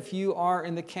even if you are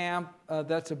in the camp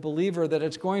that's a believer that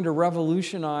it's going to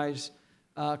revolutionize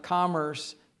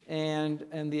commerce and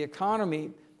the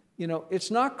economy,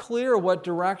 it's not clear what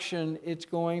direction it's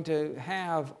going to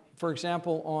have. For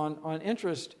example, on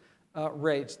interest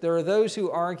rates, there are those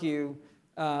who argue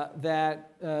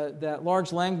that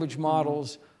large language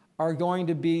models are going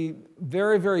to be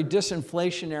very, very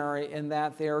disinflationary in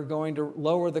that they are going to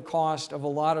lower the cost of a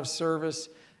lot of service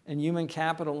and human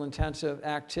capital intensive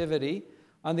activity.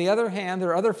 On the other hand, there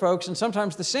are other folks, and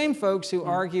sometimes the same folks, who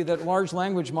argue that large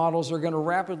language models are going to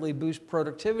rapidly boost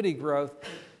productivity growth.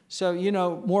 So,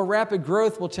 more rapid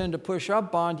growth will tend to push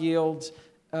up bond yields.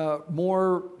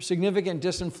 More significant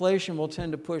disinflation will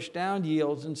tend to push down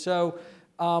yields. And so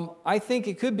I think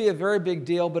it could be a very big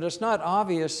deal, but it's not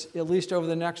obvious, at least over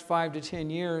the next 5 to 10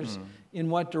 years, in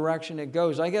what direction it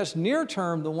goes. I guess near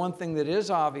term, the one thing that is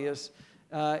obvious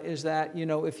is that,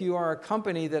 if you are a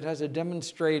company that has a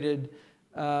demonstrated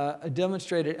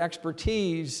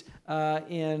expertise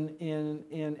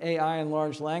in AI and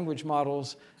large language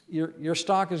models, your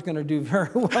stock is going to do very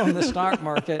well in the stock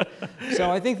market.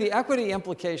 So I think the equity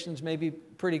implications may be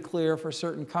pretty clear for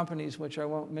certain companies, which I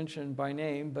won't mention by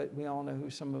name, but we all know who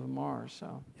some of them are.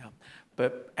 So yeah,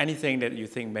 but anything that you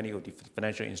think many of the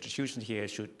financial institutions here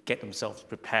should get themselves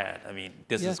prepared? I mean,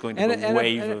 this is going to be a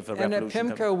wave of a revolution.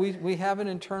 And at PIMCO, we have an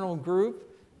internal group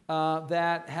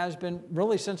that has been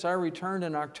really since I returned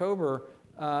in October,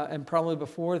 and probably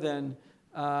before then,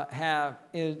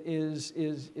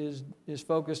 is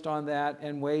focused on that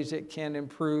and ways it can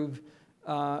improve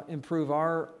our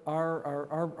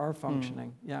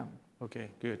functioning. Yeah. Okay,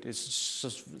 good. It's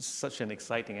such an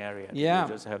exciting area. Yeah.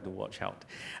 You just have to watch out.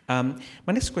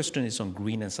 My next question is on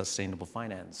green and sustainable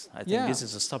finance. I think this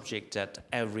is a subject that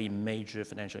every major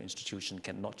financial institution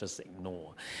cannot just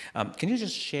ignore. Can you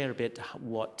just share a bit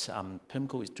what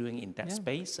PIMCO is doing in that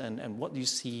space, and what do you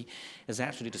see as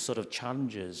actually the sort of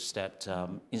challenges that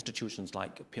institutions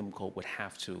like PIMCO would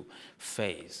have to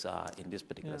face in this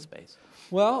particular space?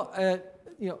 Well,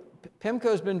 PIMCO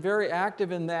has been very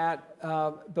active in that,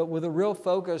 but with a real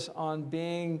focus on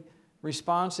being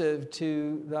responsive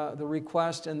to the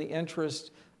request and the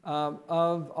interest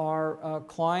of our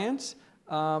clients,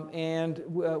 and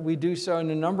we do so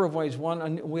in a number of ways.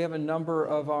 One, we have a number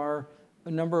of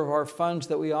our funds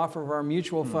that we offer, of our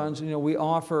mutual funds. We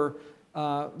offer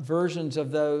versions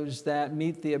of those that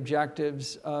meet the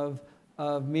objectives of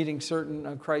meeting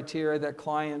certain criteria that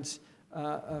clients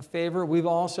favor. We've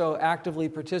also actively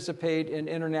participate in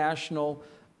international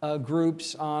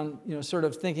groups on, sort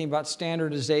of thinking about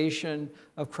standardization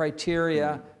of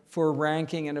criteria for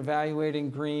ranking and evaluating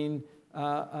green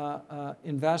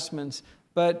investments.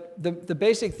 But the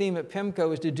basic theme at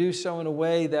PIMCO is to do so in a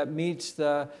way that meets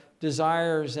the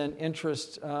desires and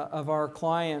interests of our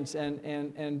clients,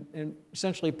 and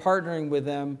essentially partnering with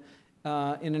them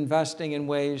in investing in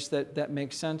ways that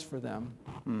make sense for them.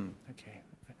 Okay.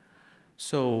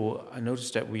 So I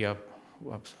noticed that we are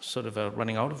sort of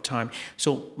running out of time.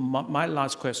 So my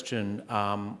last question,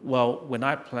 well, when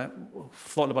I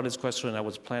thought about this question, I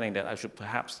was planning that I should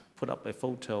perhaps put up a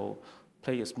photo,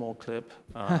 play a small clip,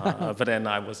 but then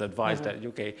I was advised that,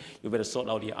 okay, you better sort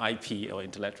out your IP or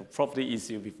intellectual property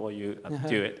issue before you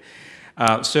do it.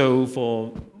 So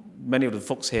for many of the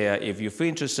folks here, if you're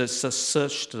interested,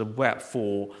 search the web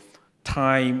for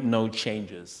Time No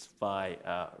Changes by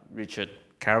Richard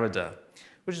Clarida,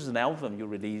 which is an album you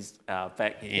released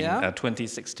back in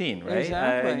 2016, right?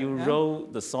 Exactly. You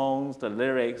wrote the songs, the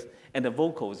lyrics, and the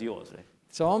vocals yours, right?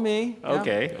 It's all me.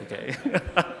 Okay, okay.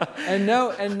 and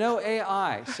no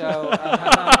AI. So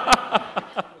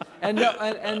and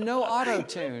no auto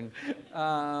tune.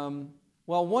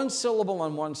 Well, one syllable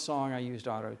on one song I used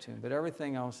auto tune, but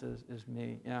everything else is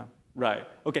me. Yeah. Right.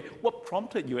 Okay. What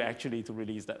prompted you actually to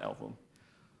release that album?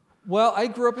 Well, I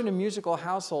grew up in a musical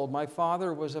household. My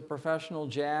father was a professional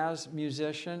jazz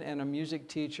musician and a music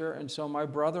teacher, and so my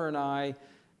brother and I,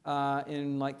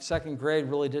 in like second grade,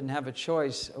 really didn't have a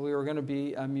choice. We were going to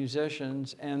be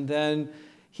musicians, and then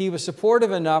he was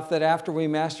supportive enough that after we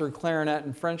mastered clarinet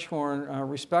and French horn,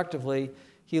 respectively,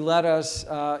 he let us,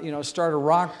 start a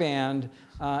rock band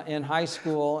in high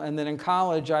school, and then in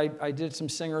college, I did some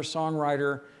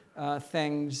singer-songwriter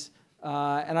things,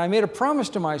 and I made a promise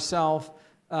to myself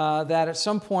that at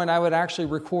some point I would actually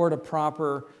record a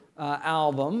proper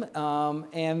album.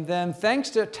 And then thanks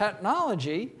to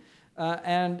technology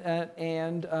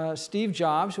and Steve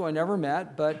Jobs, who I never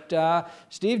met, but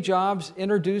Steve Jobs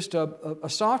introduced a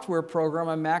software program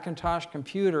on Macintosh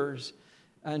computers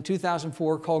in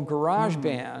 2004 called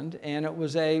GarageBand, and it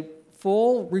was a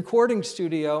full recording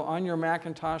studio on your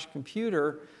Macintosh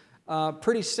computer.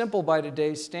 Pretty simple by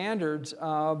today's standards,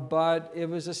 but it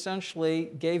was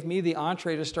essentially gave me the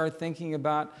entree to start thinking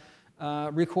about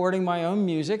recording my own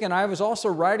music. And I was also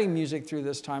writing music through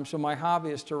this time, so my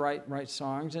hobby is to write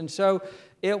songs. And so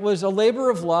it was a labor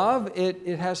of love.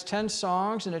 It has 10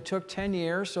 songs, and it took 10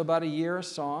 years, so about a year a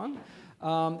song.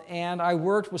 And I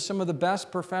worked with some of the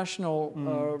best professional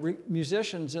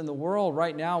musicians in the world.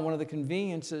 Right now, one of the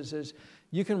conveniences is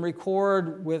you can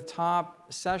record with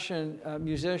top session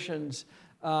musicians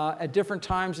at different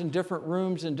times in different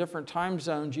rooms in different time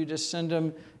zones. You just send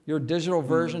them your digital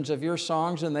versions of your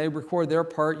songs, and they record their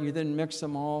part. You then mix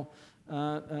them all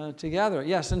together.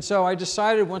 Yes, and so I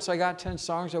decided once I got 10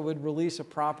 songs, I would release a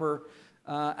proper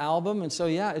album. And so,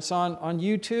 yeah, it's on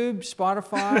YouTube,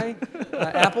 Spotify,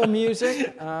 Apple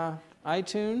Music,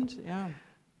 iTunes, yeah.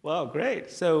 Wow,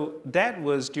 great. So that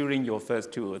was during your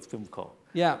first tour with PIMCO.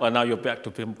 Yeah. Well, now you're back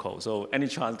to PIMCO. So any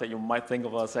chance that you might think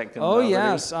of a second? Oh,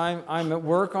 yes. I'm at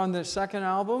work on the second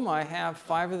album. I have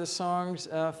 5 of the songs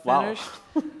finished.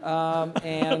 Wow.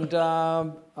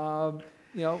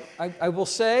 I will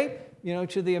say,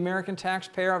 to the American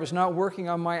taxpayer, I was not working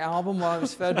on my album while I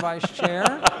was Fed Vice Chair.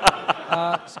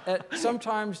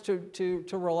 Sometimes to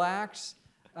relax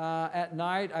at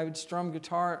night, I would strum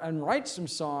guitar and write some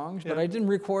songs, but I didn't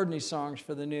record any songs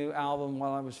for the new album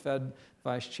while I was Fed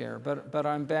Vice Chair. But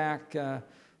I'm back. At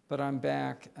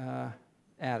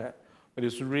it. But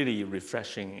it's really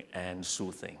refreshing and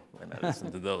soothing when I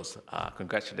listen to those.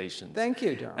 Congratulations. Thank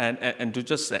you, Darryl. And to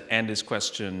just end this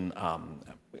question,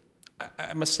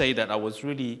 I must say that I was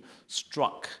really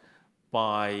struck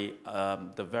by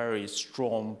the very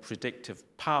strong predictive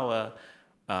power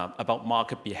about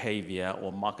market behavior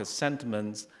or market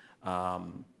sentiments.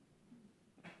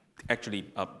 Actually,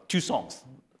 two songs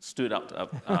stood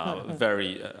out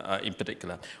very in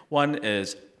particular. One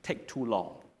is Take Too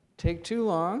Long. Take too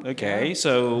long. Okay, yeah.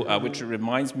 so which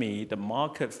reminds me, the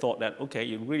market thought that, okay,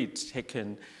 you've really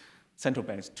taken central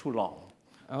banks too long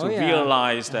to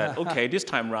realize that, okay, this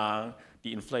time around,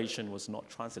 the inflation was not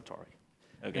transitory.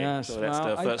 Okay, yes, so that's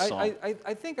the first song.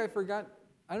 I think I forgot,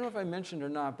 I don't know if I mentioned or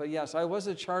not, but yes, I was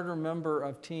a charter member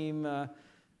of Team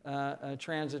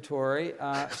Transitory.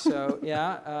 So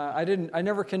yeah, I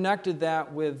never connected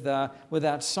that with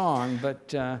that song, but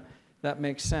that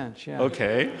makes sense, yeah.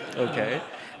 Okay, okay.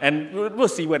 And we'll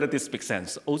see whether this makes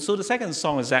sense. Also, the second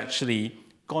song is actually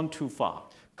Gone Too Far.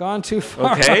 Gone too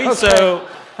far. Okay, okay. So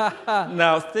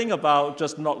now think about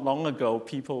just not long ago,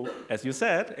 people, as you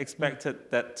said, expected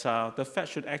that the Fed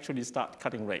should actually start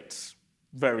cutting rates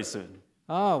very soon.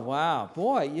 Oh, wow.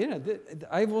 Boy, you know,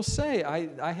 I will say,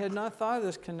 I had not thought of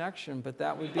this connection, but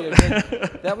that would be a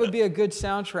good, that would be a good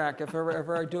soundtrack if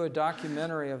ever I do a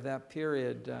documentary of that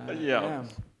period. Yeah.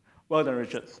 Well done,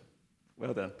 Richard.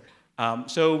 Well done.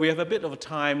 So we have a bit of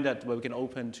time that we can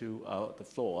open to the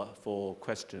floor for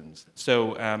questions.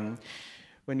 So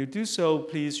when you do so,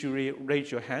 please you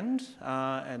raise your hand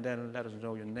and then let us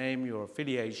know your name, your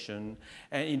affiliation.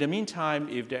 And in the meantime,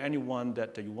 if there's anyone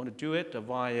that you want to do it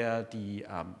via the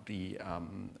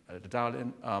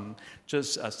dial-in,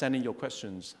 just send in your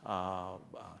questions.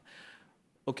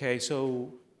 Okay,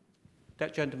 so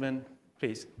that gentleman,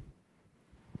 please.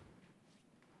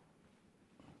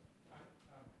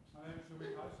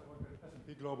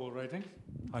 Global Ratings.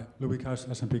 Hi, Louis Kuijs,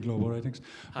 S&P Global Ratings.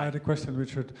 Hi. I had a question,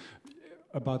 Richard,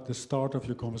 about the start of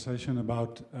your conversation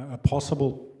about a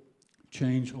possible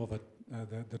change of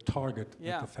the target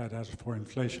that the Fed has for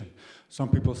inflation. Some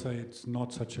people say it's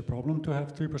not such a problem to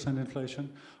have 3%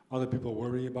 inflation. Other people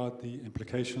worry about the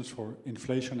implications for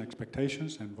inflation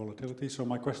expectations and volatility. So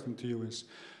my question to you is,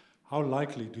 how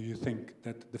likely do you think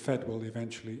that the Fed will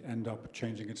eventually end up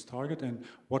changing its target, and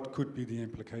what could be the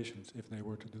implications if they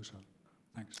were to do so?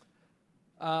 Thanks.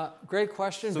 Great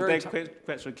question. So that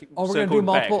question. Oh, we're going to do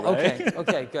multiple. Back, right? Okay.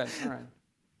 Okay. Good.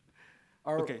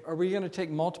 All right. Are we going to take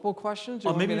multiple questions?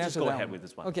 Or maybe just go ahead with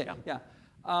this one. Okay. Yeah.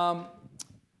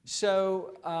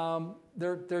 So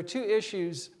there are two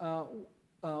issues.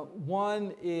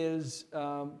 One is,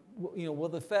 will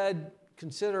the Fed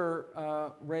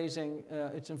consider raising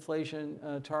its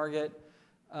inflation target,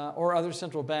 or other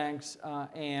central banks,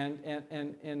 and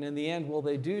in the end, will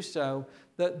they do so?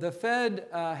 The Fed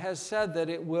has said that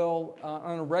it will,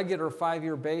 on a regular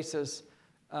 5-year basis,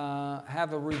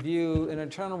 have a review, an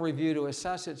internal review to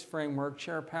assess its framework.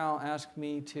 Chair Powell asked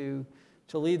me to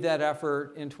lead that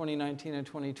effort in 2019 and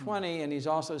 2020, and he's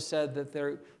also said that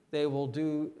they will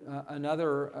do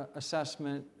another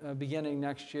assessment beginning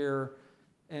next year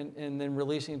and then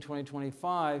releasing in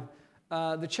 2025.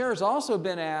 The chair has also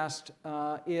been asked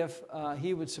if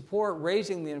he would support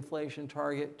raising the inflation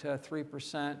target to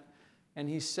 3%, and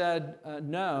he said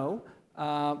no.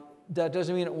 That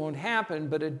doesn't mean it won't happen,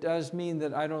 but it does mean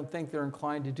that I don't think they're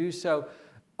inclined to do so.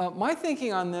 My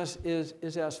thinking on this is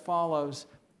as follows.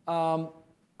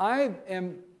 I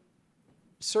am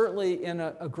certainly in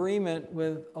agreement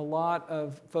with a lot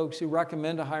of folks who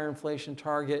recommend a higher inflation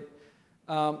target,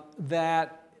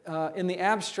 that in the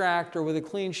abstract or with a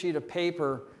clean sheet of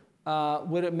paper,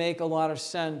 would it make a lot of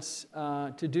sense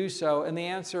to do so? And the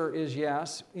answer is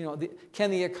yes.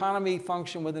 Can the economy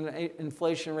function with an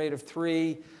inflation rate of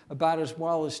 3 about as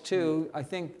well as 2? I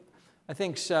think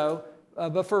so.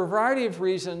 But for a variety of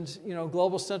reasons,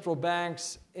 global central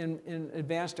banks in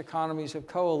advanced economies have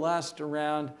coalesced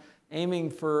around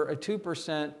aiming for a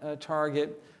 2%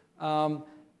 target.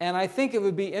 And I think it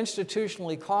would be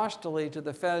institutionally costly to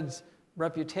the Fed's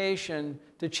reputation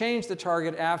to change the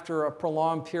target after a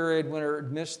prolonged period when it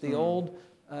missed the old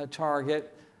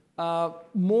target. In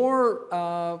a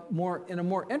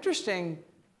more interesting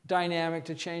dynamic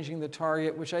to changing the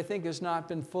target, which I think has not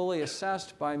been fully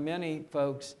assessed by many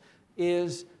folks,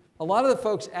 is a lot of the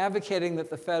folks advocating that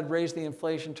the Fed raise the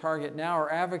inflation target now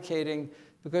are advocating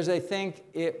because they think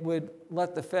it would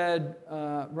let the Fed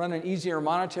run an easier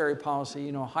monetary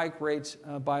policy, hike rates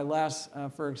by less,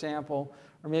 for example,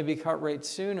 or maybe cut rates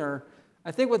sooner.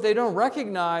 I think what they don't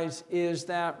recognize is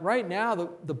that right now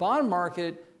the bond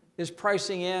market is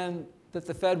pricing in that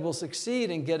the Fed will succeed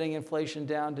in getting inflation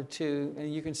down to 2.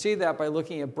 And you can see that by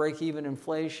looking at break-even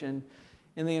inflation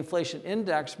in the inflation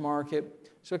index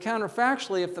market. So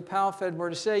counterfactually, if the Powell Fed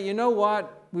were to say, you know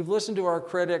what, we've listened to our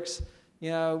critics,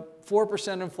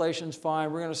 4% inflation's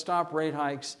fine, we're going to stop rate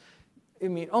hikes, I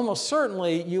mean, almost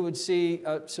certainly you would see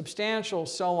a substantial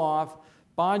sell-off.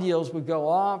 Bond yields would go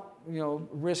up,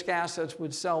 risk assets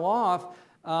would sell off,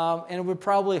 and it would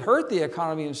probably hurt the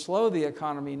economy and slow the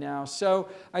economy now. So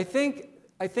I think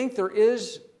there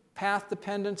is path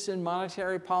dependence in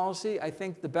monetary policy. I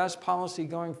think the best policy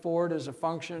going forward is a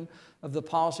function of the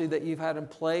policy that you've had in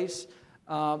place.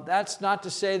 That's not to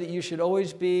say that you should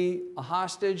always be a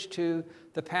hostage to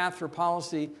the path for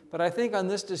policy, but I think on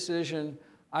this decision,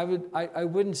 I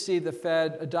wouldn't see the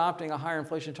Fed adopting a higher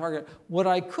inflation target. What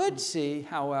I could see,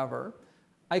 however,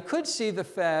 I could see the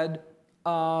Fed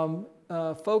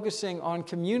focusing on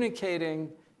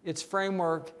communicating its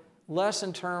framework less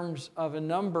in terms of a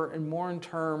number and more in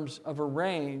terms of a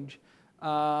range.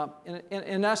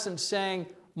 In essence, saying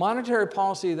monetary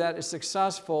policy that is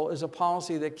successful is a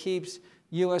policy that keeps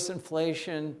U.S.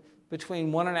 inflation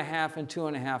between 1.5% and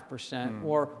 2.5%,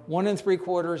 or 1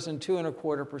 3/4 and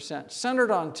 2.25%,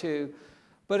 centered on 2,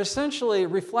 but essentially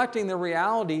reflecting the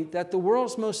reality that the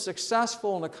world's most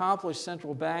successful and accomplished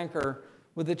central banker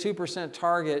with a 2%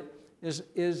 target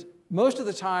is most of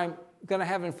the time going to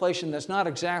have inflation that's not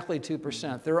exactly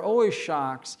 2%. There are always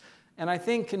shocks, and I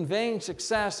think conveying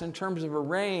success in terms of a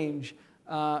range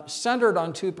centered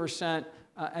on 2%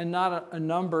 and not a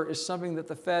number is something that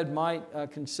the Fed might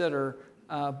consider.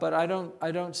 But I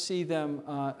don't see them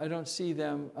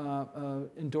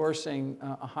endorsing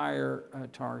a higher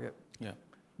target. Yeah.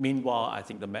 Meanwhile, I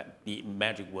think the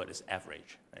magic word is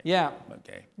average. Right? Yeah.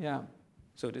 Okay. Yeah.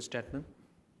 So this gentleman.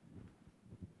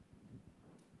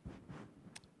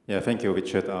 Yeah, thank you,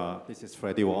 Richard. This is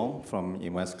Freddie Wong from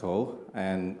Invesco,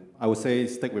 and I would say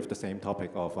stick with the same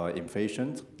topic of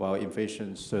inflation. While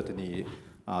inflation certainly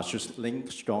should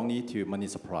link strongly to money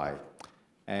supply.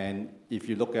 And if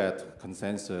you look at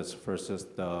consensus versus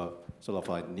the sort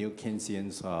of new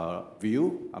Keynesian's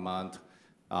view among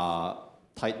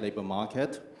tight labor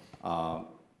market,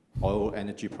 oil,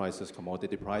 energy prices,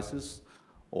 commodity prices,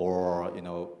 or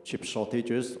chip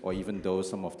shortages, or even though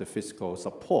some of the fiscal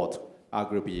support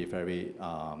arguably very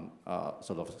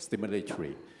sort of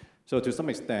stimulatory. So to some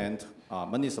extent,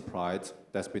 money supply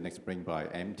that's been explained by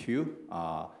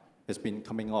M2 has been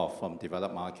coming off from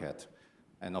developed market.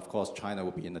 And of course, China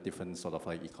will be in a different sort of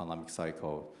economic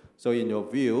cycle. So in your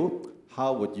view,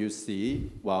 how would you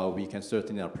see, while we can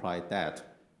certainly apply that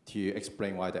to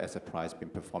explain why the asset price has been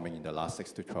performing in the last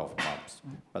 6 to 12 months,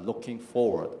 but looking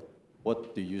forward,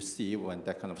 what do you see when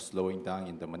that kind of slowing down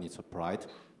in the money supply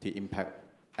to impact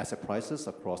asset prices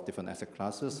across different asset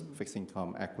classes, fixed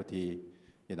income, equity,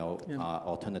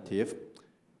 alternative?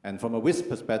 And from a risk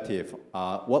perspective,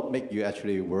 what makes you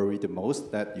actually worry the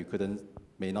most that you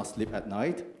may not sleep at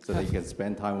night so that you can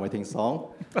spend time waiting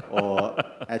song, or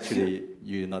actually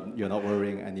you're not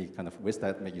worrying any kind of risk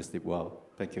that make you sleep well?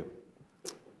 Thank you.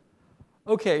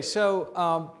 Okay,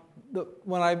 so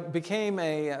when I became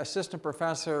an assistant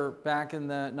professor back in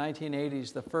the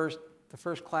 1980s, the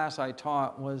first class I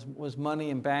taught was money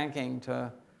and banking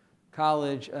to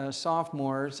college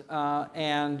sophomores,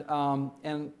 and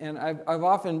I've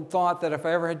often thought that if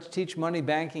I ever had to teach money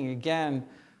banking again,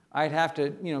 I'd have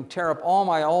to tear up all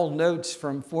my old notes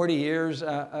from 40 years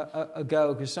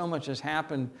ago, because so much has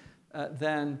happened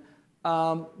then.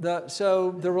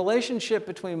 So the relationship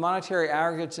between monetary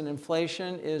aggregates and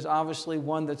inflation is obviously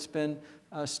one that's been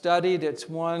studied. It's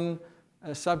one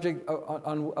subject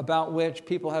about which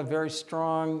people have very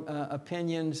strong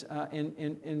opinions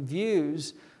and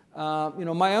views.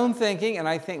 My own thinking, and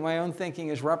I think my own thinking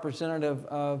is representative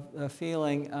of the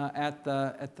feeling at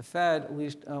the Fed, at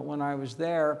least when I was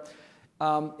there,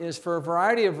 is for a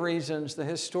variety of reasons the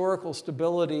historical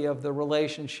stability of the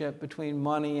relationship between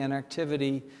money and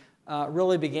activity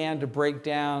really began to break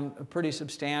down pretty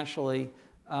substantially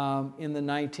in the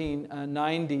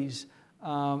 1990s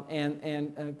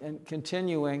and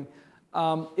continuing.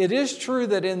 It is true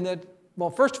that well,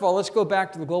 first of all, let's go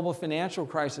back to the global financial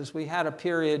crisis. We had a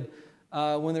period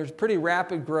when there's pretty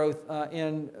rapid growth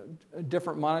in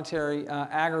different monetary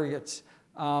aggregates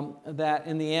that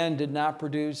in the end did not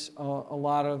produce a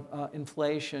lot of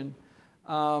inflation.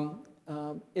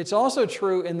 It's also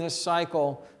true in this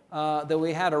cycle that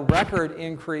we had a record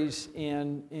increase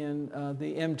in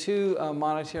the M2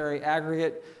 monetary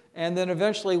aggregate, and then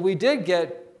eventually we did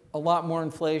get a lot more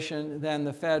inflation than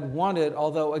the Fed wanted,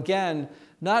 although again,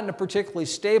 not in a particularly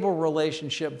stable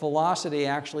relationship. Velocity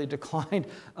actually declined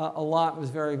a lot, was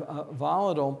very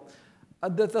volatile.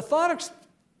 The thought,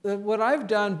 what I've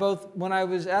done both when I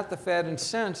was at the Fed and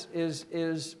since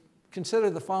is consider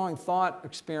the following thought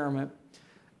experiment.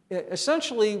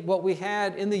 Essentially, what we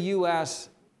had in the US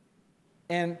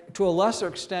and to a lesser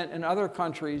extent in other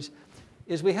countries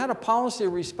is we had a policy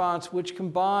response which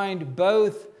combined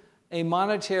both a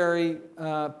monetary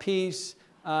piece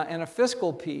and a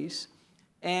fiscal piece.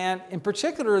 And in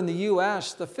particular in the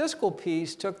US, the fiscal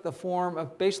piece took the form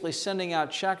of basically sending out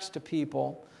checks to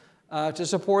people to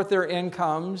support their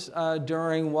incomes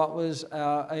during what was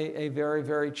a very,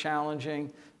 very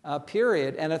challenging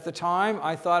period. And at the time,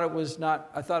 I thought it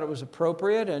was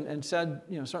appropriate and said,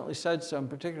 certainly said so, in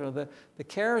particular the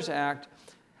CARES Act.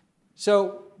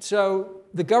 So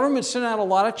the government sent out a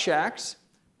lot of checks,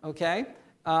 okay?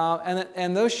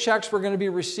 And those checks were going to be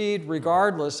received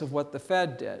regardless of what the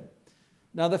Fed did.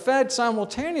 Now, the Fed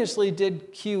simultaneously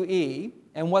did QE,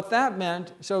 and what that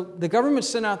meant, so the government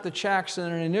sent out the checks,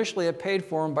 and initially it paid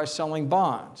for them by selling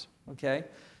bonds, okay?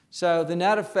 So the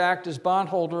net effect is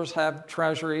bondholders have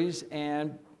treasuries,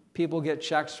 and people get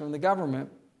checks from the government.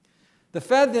 The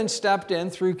Fed then stepped in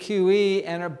through QE,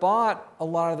 and it bought a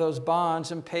lot of those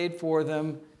bonds and paid for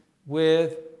them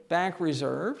with bank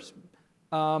reserves.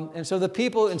 And so the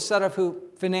people, instead of who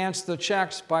financed the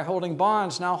checks by holding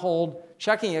bonds, now hold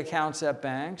checking accounts at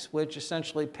banks, which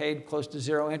essentially paid close to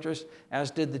zero interest, as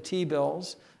did the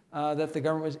T-bills that the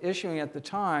government was issuing at the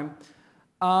time.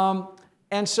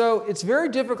 And so it's very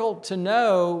difficult to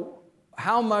know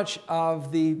how much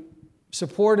of the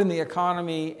support in the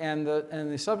economy and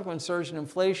the subsequent surge in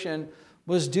inflation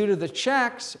was due to the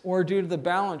checks or due to the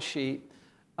balance sheet.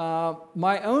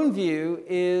 My own view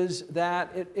is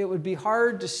that it would be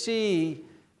hard to see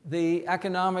the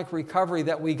economic recovery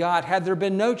that we got had there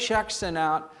been no checks sent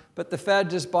out, but the Fed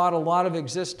just bought a lot of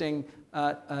existing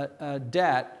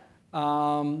debt.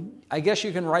 I guess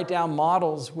you can write down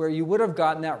models where you would have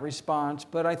gotten that response,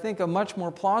 but I think a much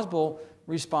more plausible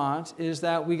response is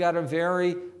that we got a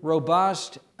very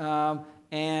robust and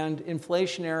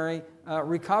inflationary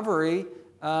recovery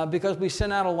because we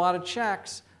sent out a lot of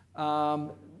checks.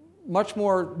 Much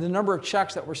more the number of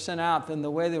checks that were sent out than the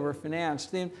way they were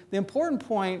financed. The important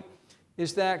point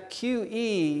is that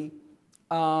QE,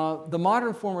 the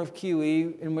modern form of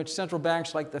QE, in which central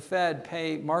banks like the Fed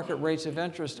pay market rates of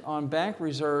interest on bank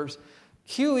reserves,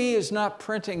 QE is not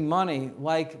printing money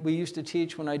like we used to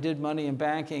teach when I did money in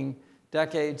banking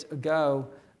decades ago.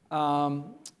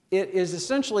 It is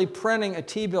essentially printing a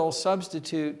T-bill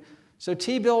substitute. So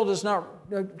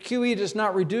QE does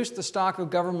not reduce the stock of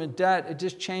government debt. It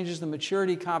just changes the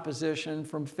maturity composition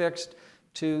from fixed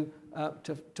to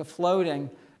floating.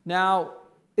 Now,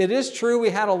 it is true we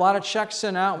had a lot of checks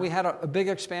sent out. We had a big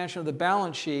expansion of the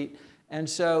balance sheet. And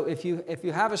so if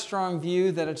you have a strong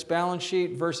view that it's balance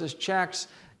sheet versus checks,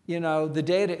 the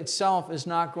data itself is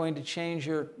not going to change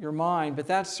your mind. But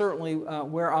that's certainly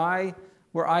where I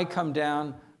come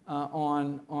down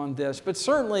on this. But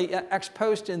certainly, ex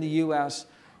post in the US,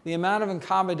 the amount of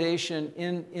accommodation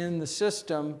in the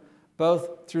system,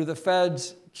 both through the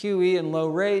Fed's QE and low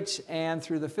rates and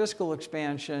through the fiscal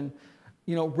expansion,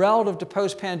 relative to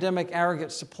post-pandemic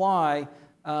aggregate supply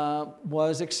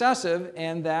was excessive,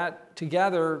 and that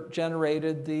together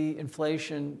generated the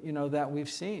inflation that we've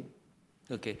seen.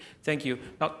 Okay, thank you.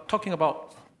 Now, talking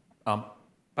about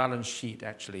balance sheet,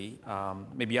 actually,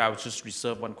 maybe I would just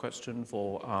reserve one question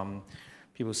for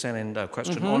people sending the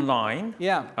question online.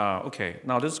 Yeah. Okay,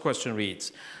 now this question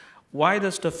reads, why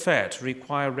does the Fed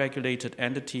require regulated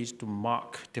entities to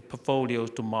mark their portfolios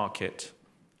to market,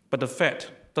 but the Fed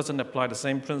doesn't apply the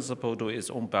same principle to its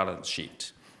own balance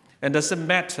sheet? And does it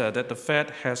matter that the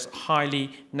Fed has highly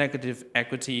negative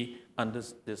equity under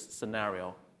this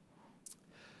scenario?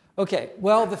 Okay.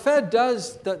 Well, the Fed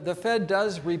does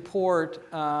report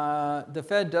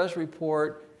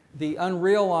the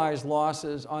unrealized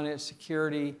losses on its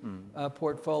security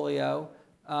portfolio.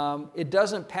 It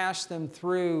doesn't pass them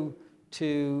through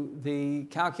to the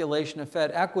calculation of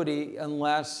Fed equity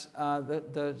unless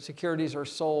the securities are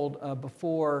sold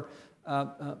before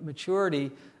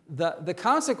maturity. The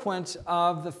consequence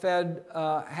of the Fed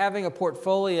having a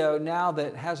portfolio now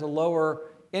that has a lower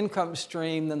income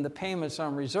stream than the payments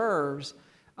on reserves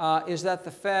is that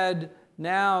the Fed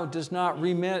now does not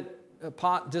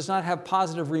have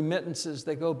positive remittances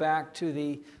that go back to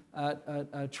the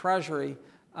Treasury.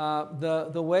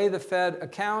 The way the Fed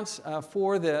accounts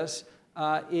for this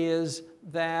is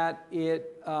that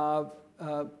it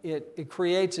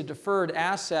creates a deferred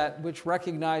asset which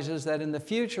recognizes that in the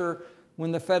future,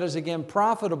 when the Fed is again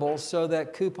profitable so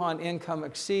that coupon income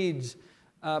exceeds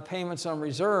payments on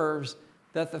reserves,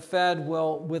 that the Fed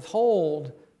will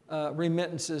withhold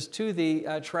remittances to the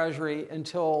Treasury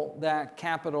until that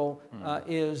capital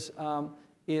is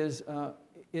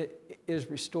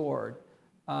restored.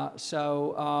 Why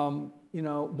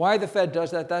the Fed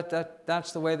does that,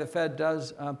 that's the way the Fed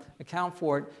does account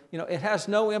for it. It has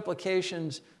no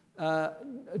implications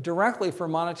directly for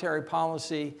monetary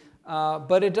policy,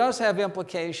 but it does have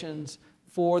implications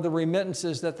for the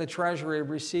remittances that the Treasury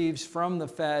receives from the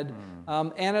Fed.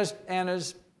 And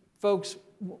as folks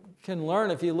can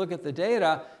learn, if you look at the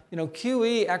data,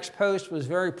 QE ex post was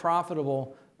very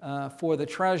profitable for the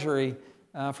Treasury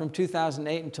from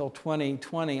 2008 until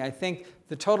 2020. I think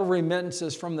the total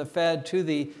remittances from the Fed to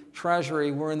the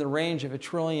Treasury were in the range of $1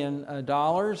 trillion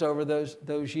over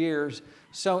those years.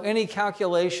 So any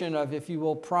calculation of, if you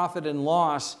will, profit and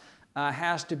loss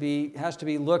has to be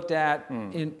looked at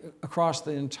across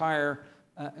the entire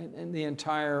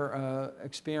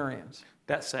experience.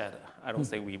 That said, I don't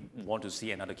think we want to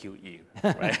see another QE,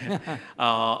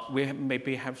 right? We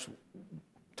maybe have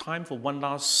time for one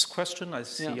last question. I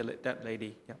see that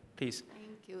lady. Yeah, please.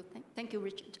 Thank you. Thank you,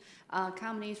 Richard.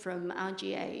 Carmen from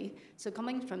RGA. So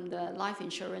coming from the life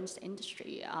insurance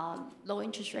industry, low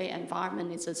interest rate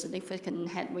environment is a significant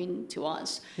headwind to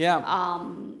us. Yeah.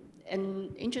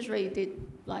 And interest rate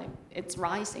it's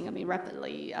rising,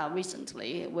 rapidly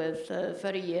recently, with the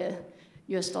 30-year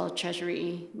US dollar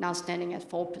Treasury now standing at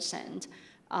 4%.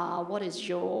 What is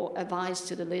your advice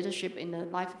to the leadership in the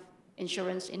life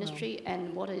insurance industry,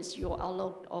 and what is your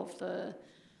outlook of the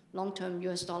long-term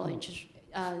US dollar interest,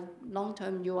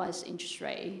 long-term US interest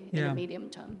rate in the medium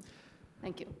term?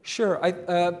 Thank you. Sure.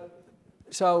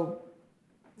 So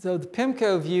the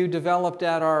PIMCO view developed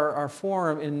at our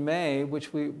forum in May,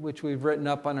 which we've written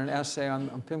up on an essay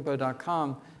on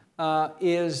PIMCO.com,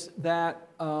 is that,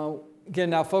 again,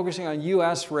 now focusing on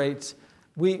U.S. rates,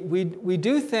 we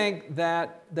do think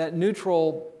that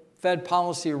neutral Fed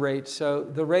policy rate, so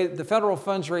the federal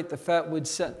funds rate the Fed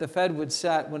would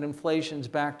set when inflation's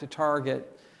back to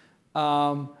target.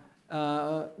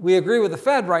 We agree with the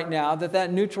Fed right now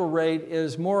that neutral rate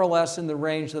is more or less in the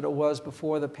range that it was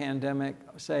before the pandemic,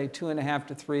 say 2.5%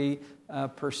 to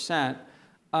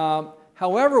 3%.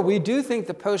 However, we do think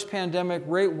the post-pandemic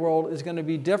rate world is going to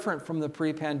be different from the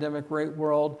pre-pandemic rate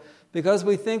world, because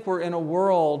we think we're in a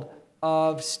world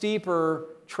of steeper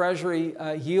Treasury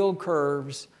yield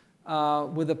curves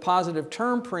with a positive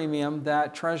term premium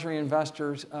that Treasury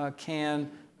investors can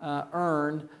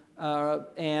earn.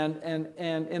 And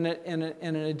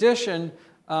in addition,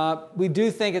 we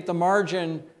do think at the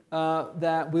margin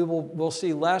that we'll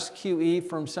see less QE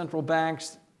from central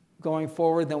banks going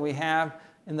forward than we have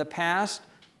in the past.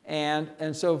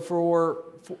 And so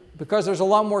because there's a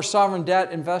lot more sovereign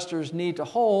debt investors need to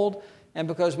hold, and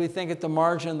because we think at the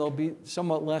margin there'll be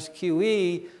somewhat less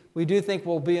QE, we do think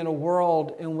we'll be in a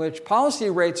world in which policy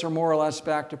rates are more or less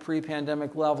back to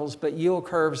pre-pandemic levels, but yield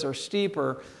curves are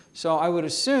steeper. So I would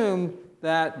assume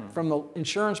that from the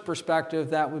insurance perspective,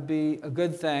 that would be a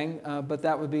good thing, but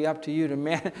that would be up to you to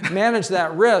manage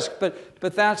that risk. But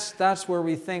that's where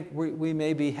we think we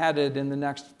may be headed in the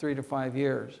next 3 to 5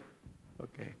 years.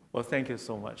 Okay. Well, thank you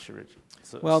so much, Richard.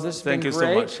 Well, this has been great. Thank you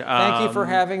so much. Thank you for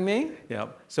having me. Yeah.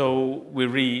 So we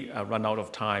really run out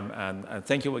of time, and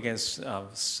thank you again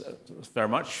very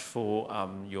much for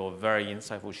your very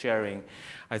insightful sharing.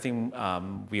 I think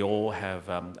we all have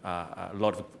a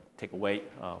lot of takeaway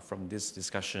from this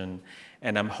discussion,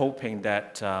 and I'm hoping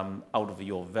that out of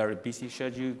your very busy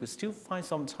schedule, you could still find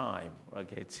some time,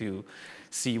 okay, to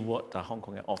see what Hong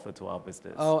Kong can offer to our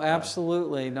business. Oh,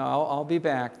 absolutely. No, I'll be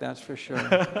back, that's for sure.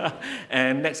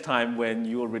 And next time when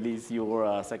you will release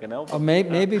your second album. Oh,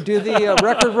 maybe do the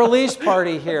record release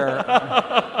party here.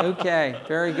 Okay,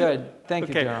 very good. Thank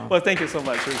you, Darryl. Well, thank you so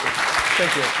much, Richard.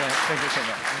 Thank you so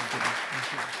much.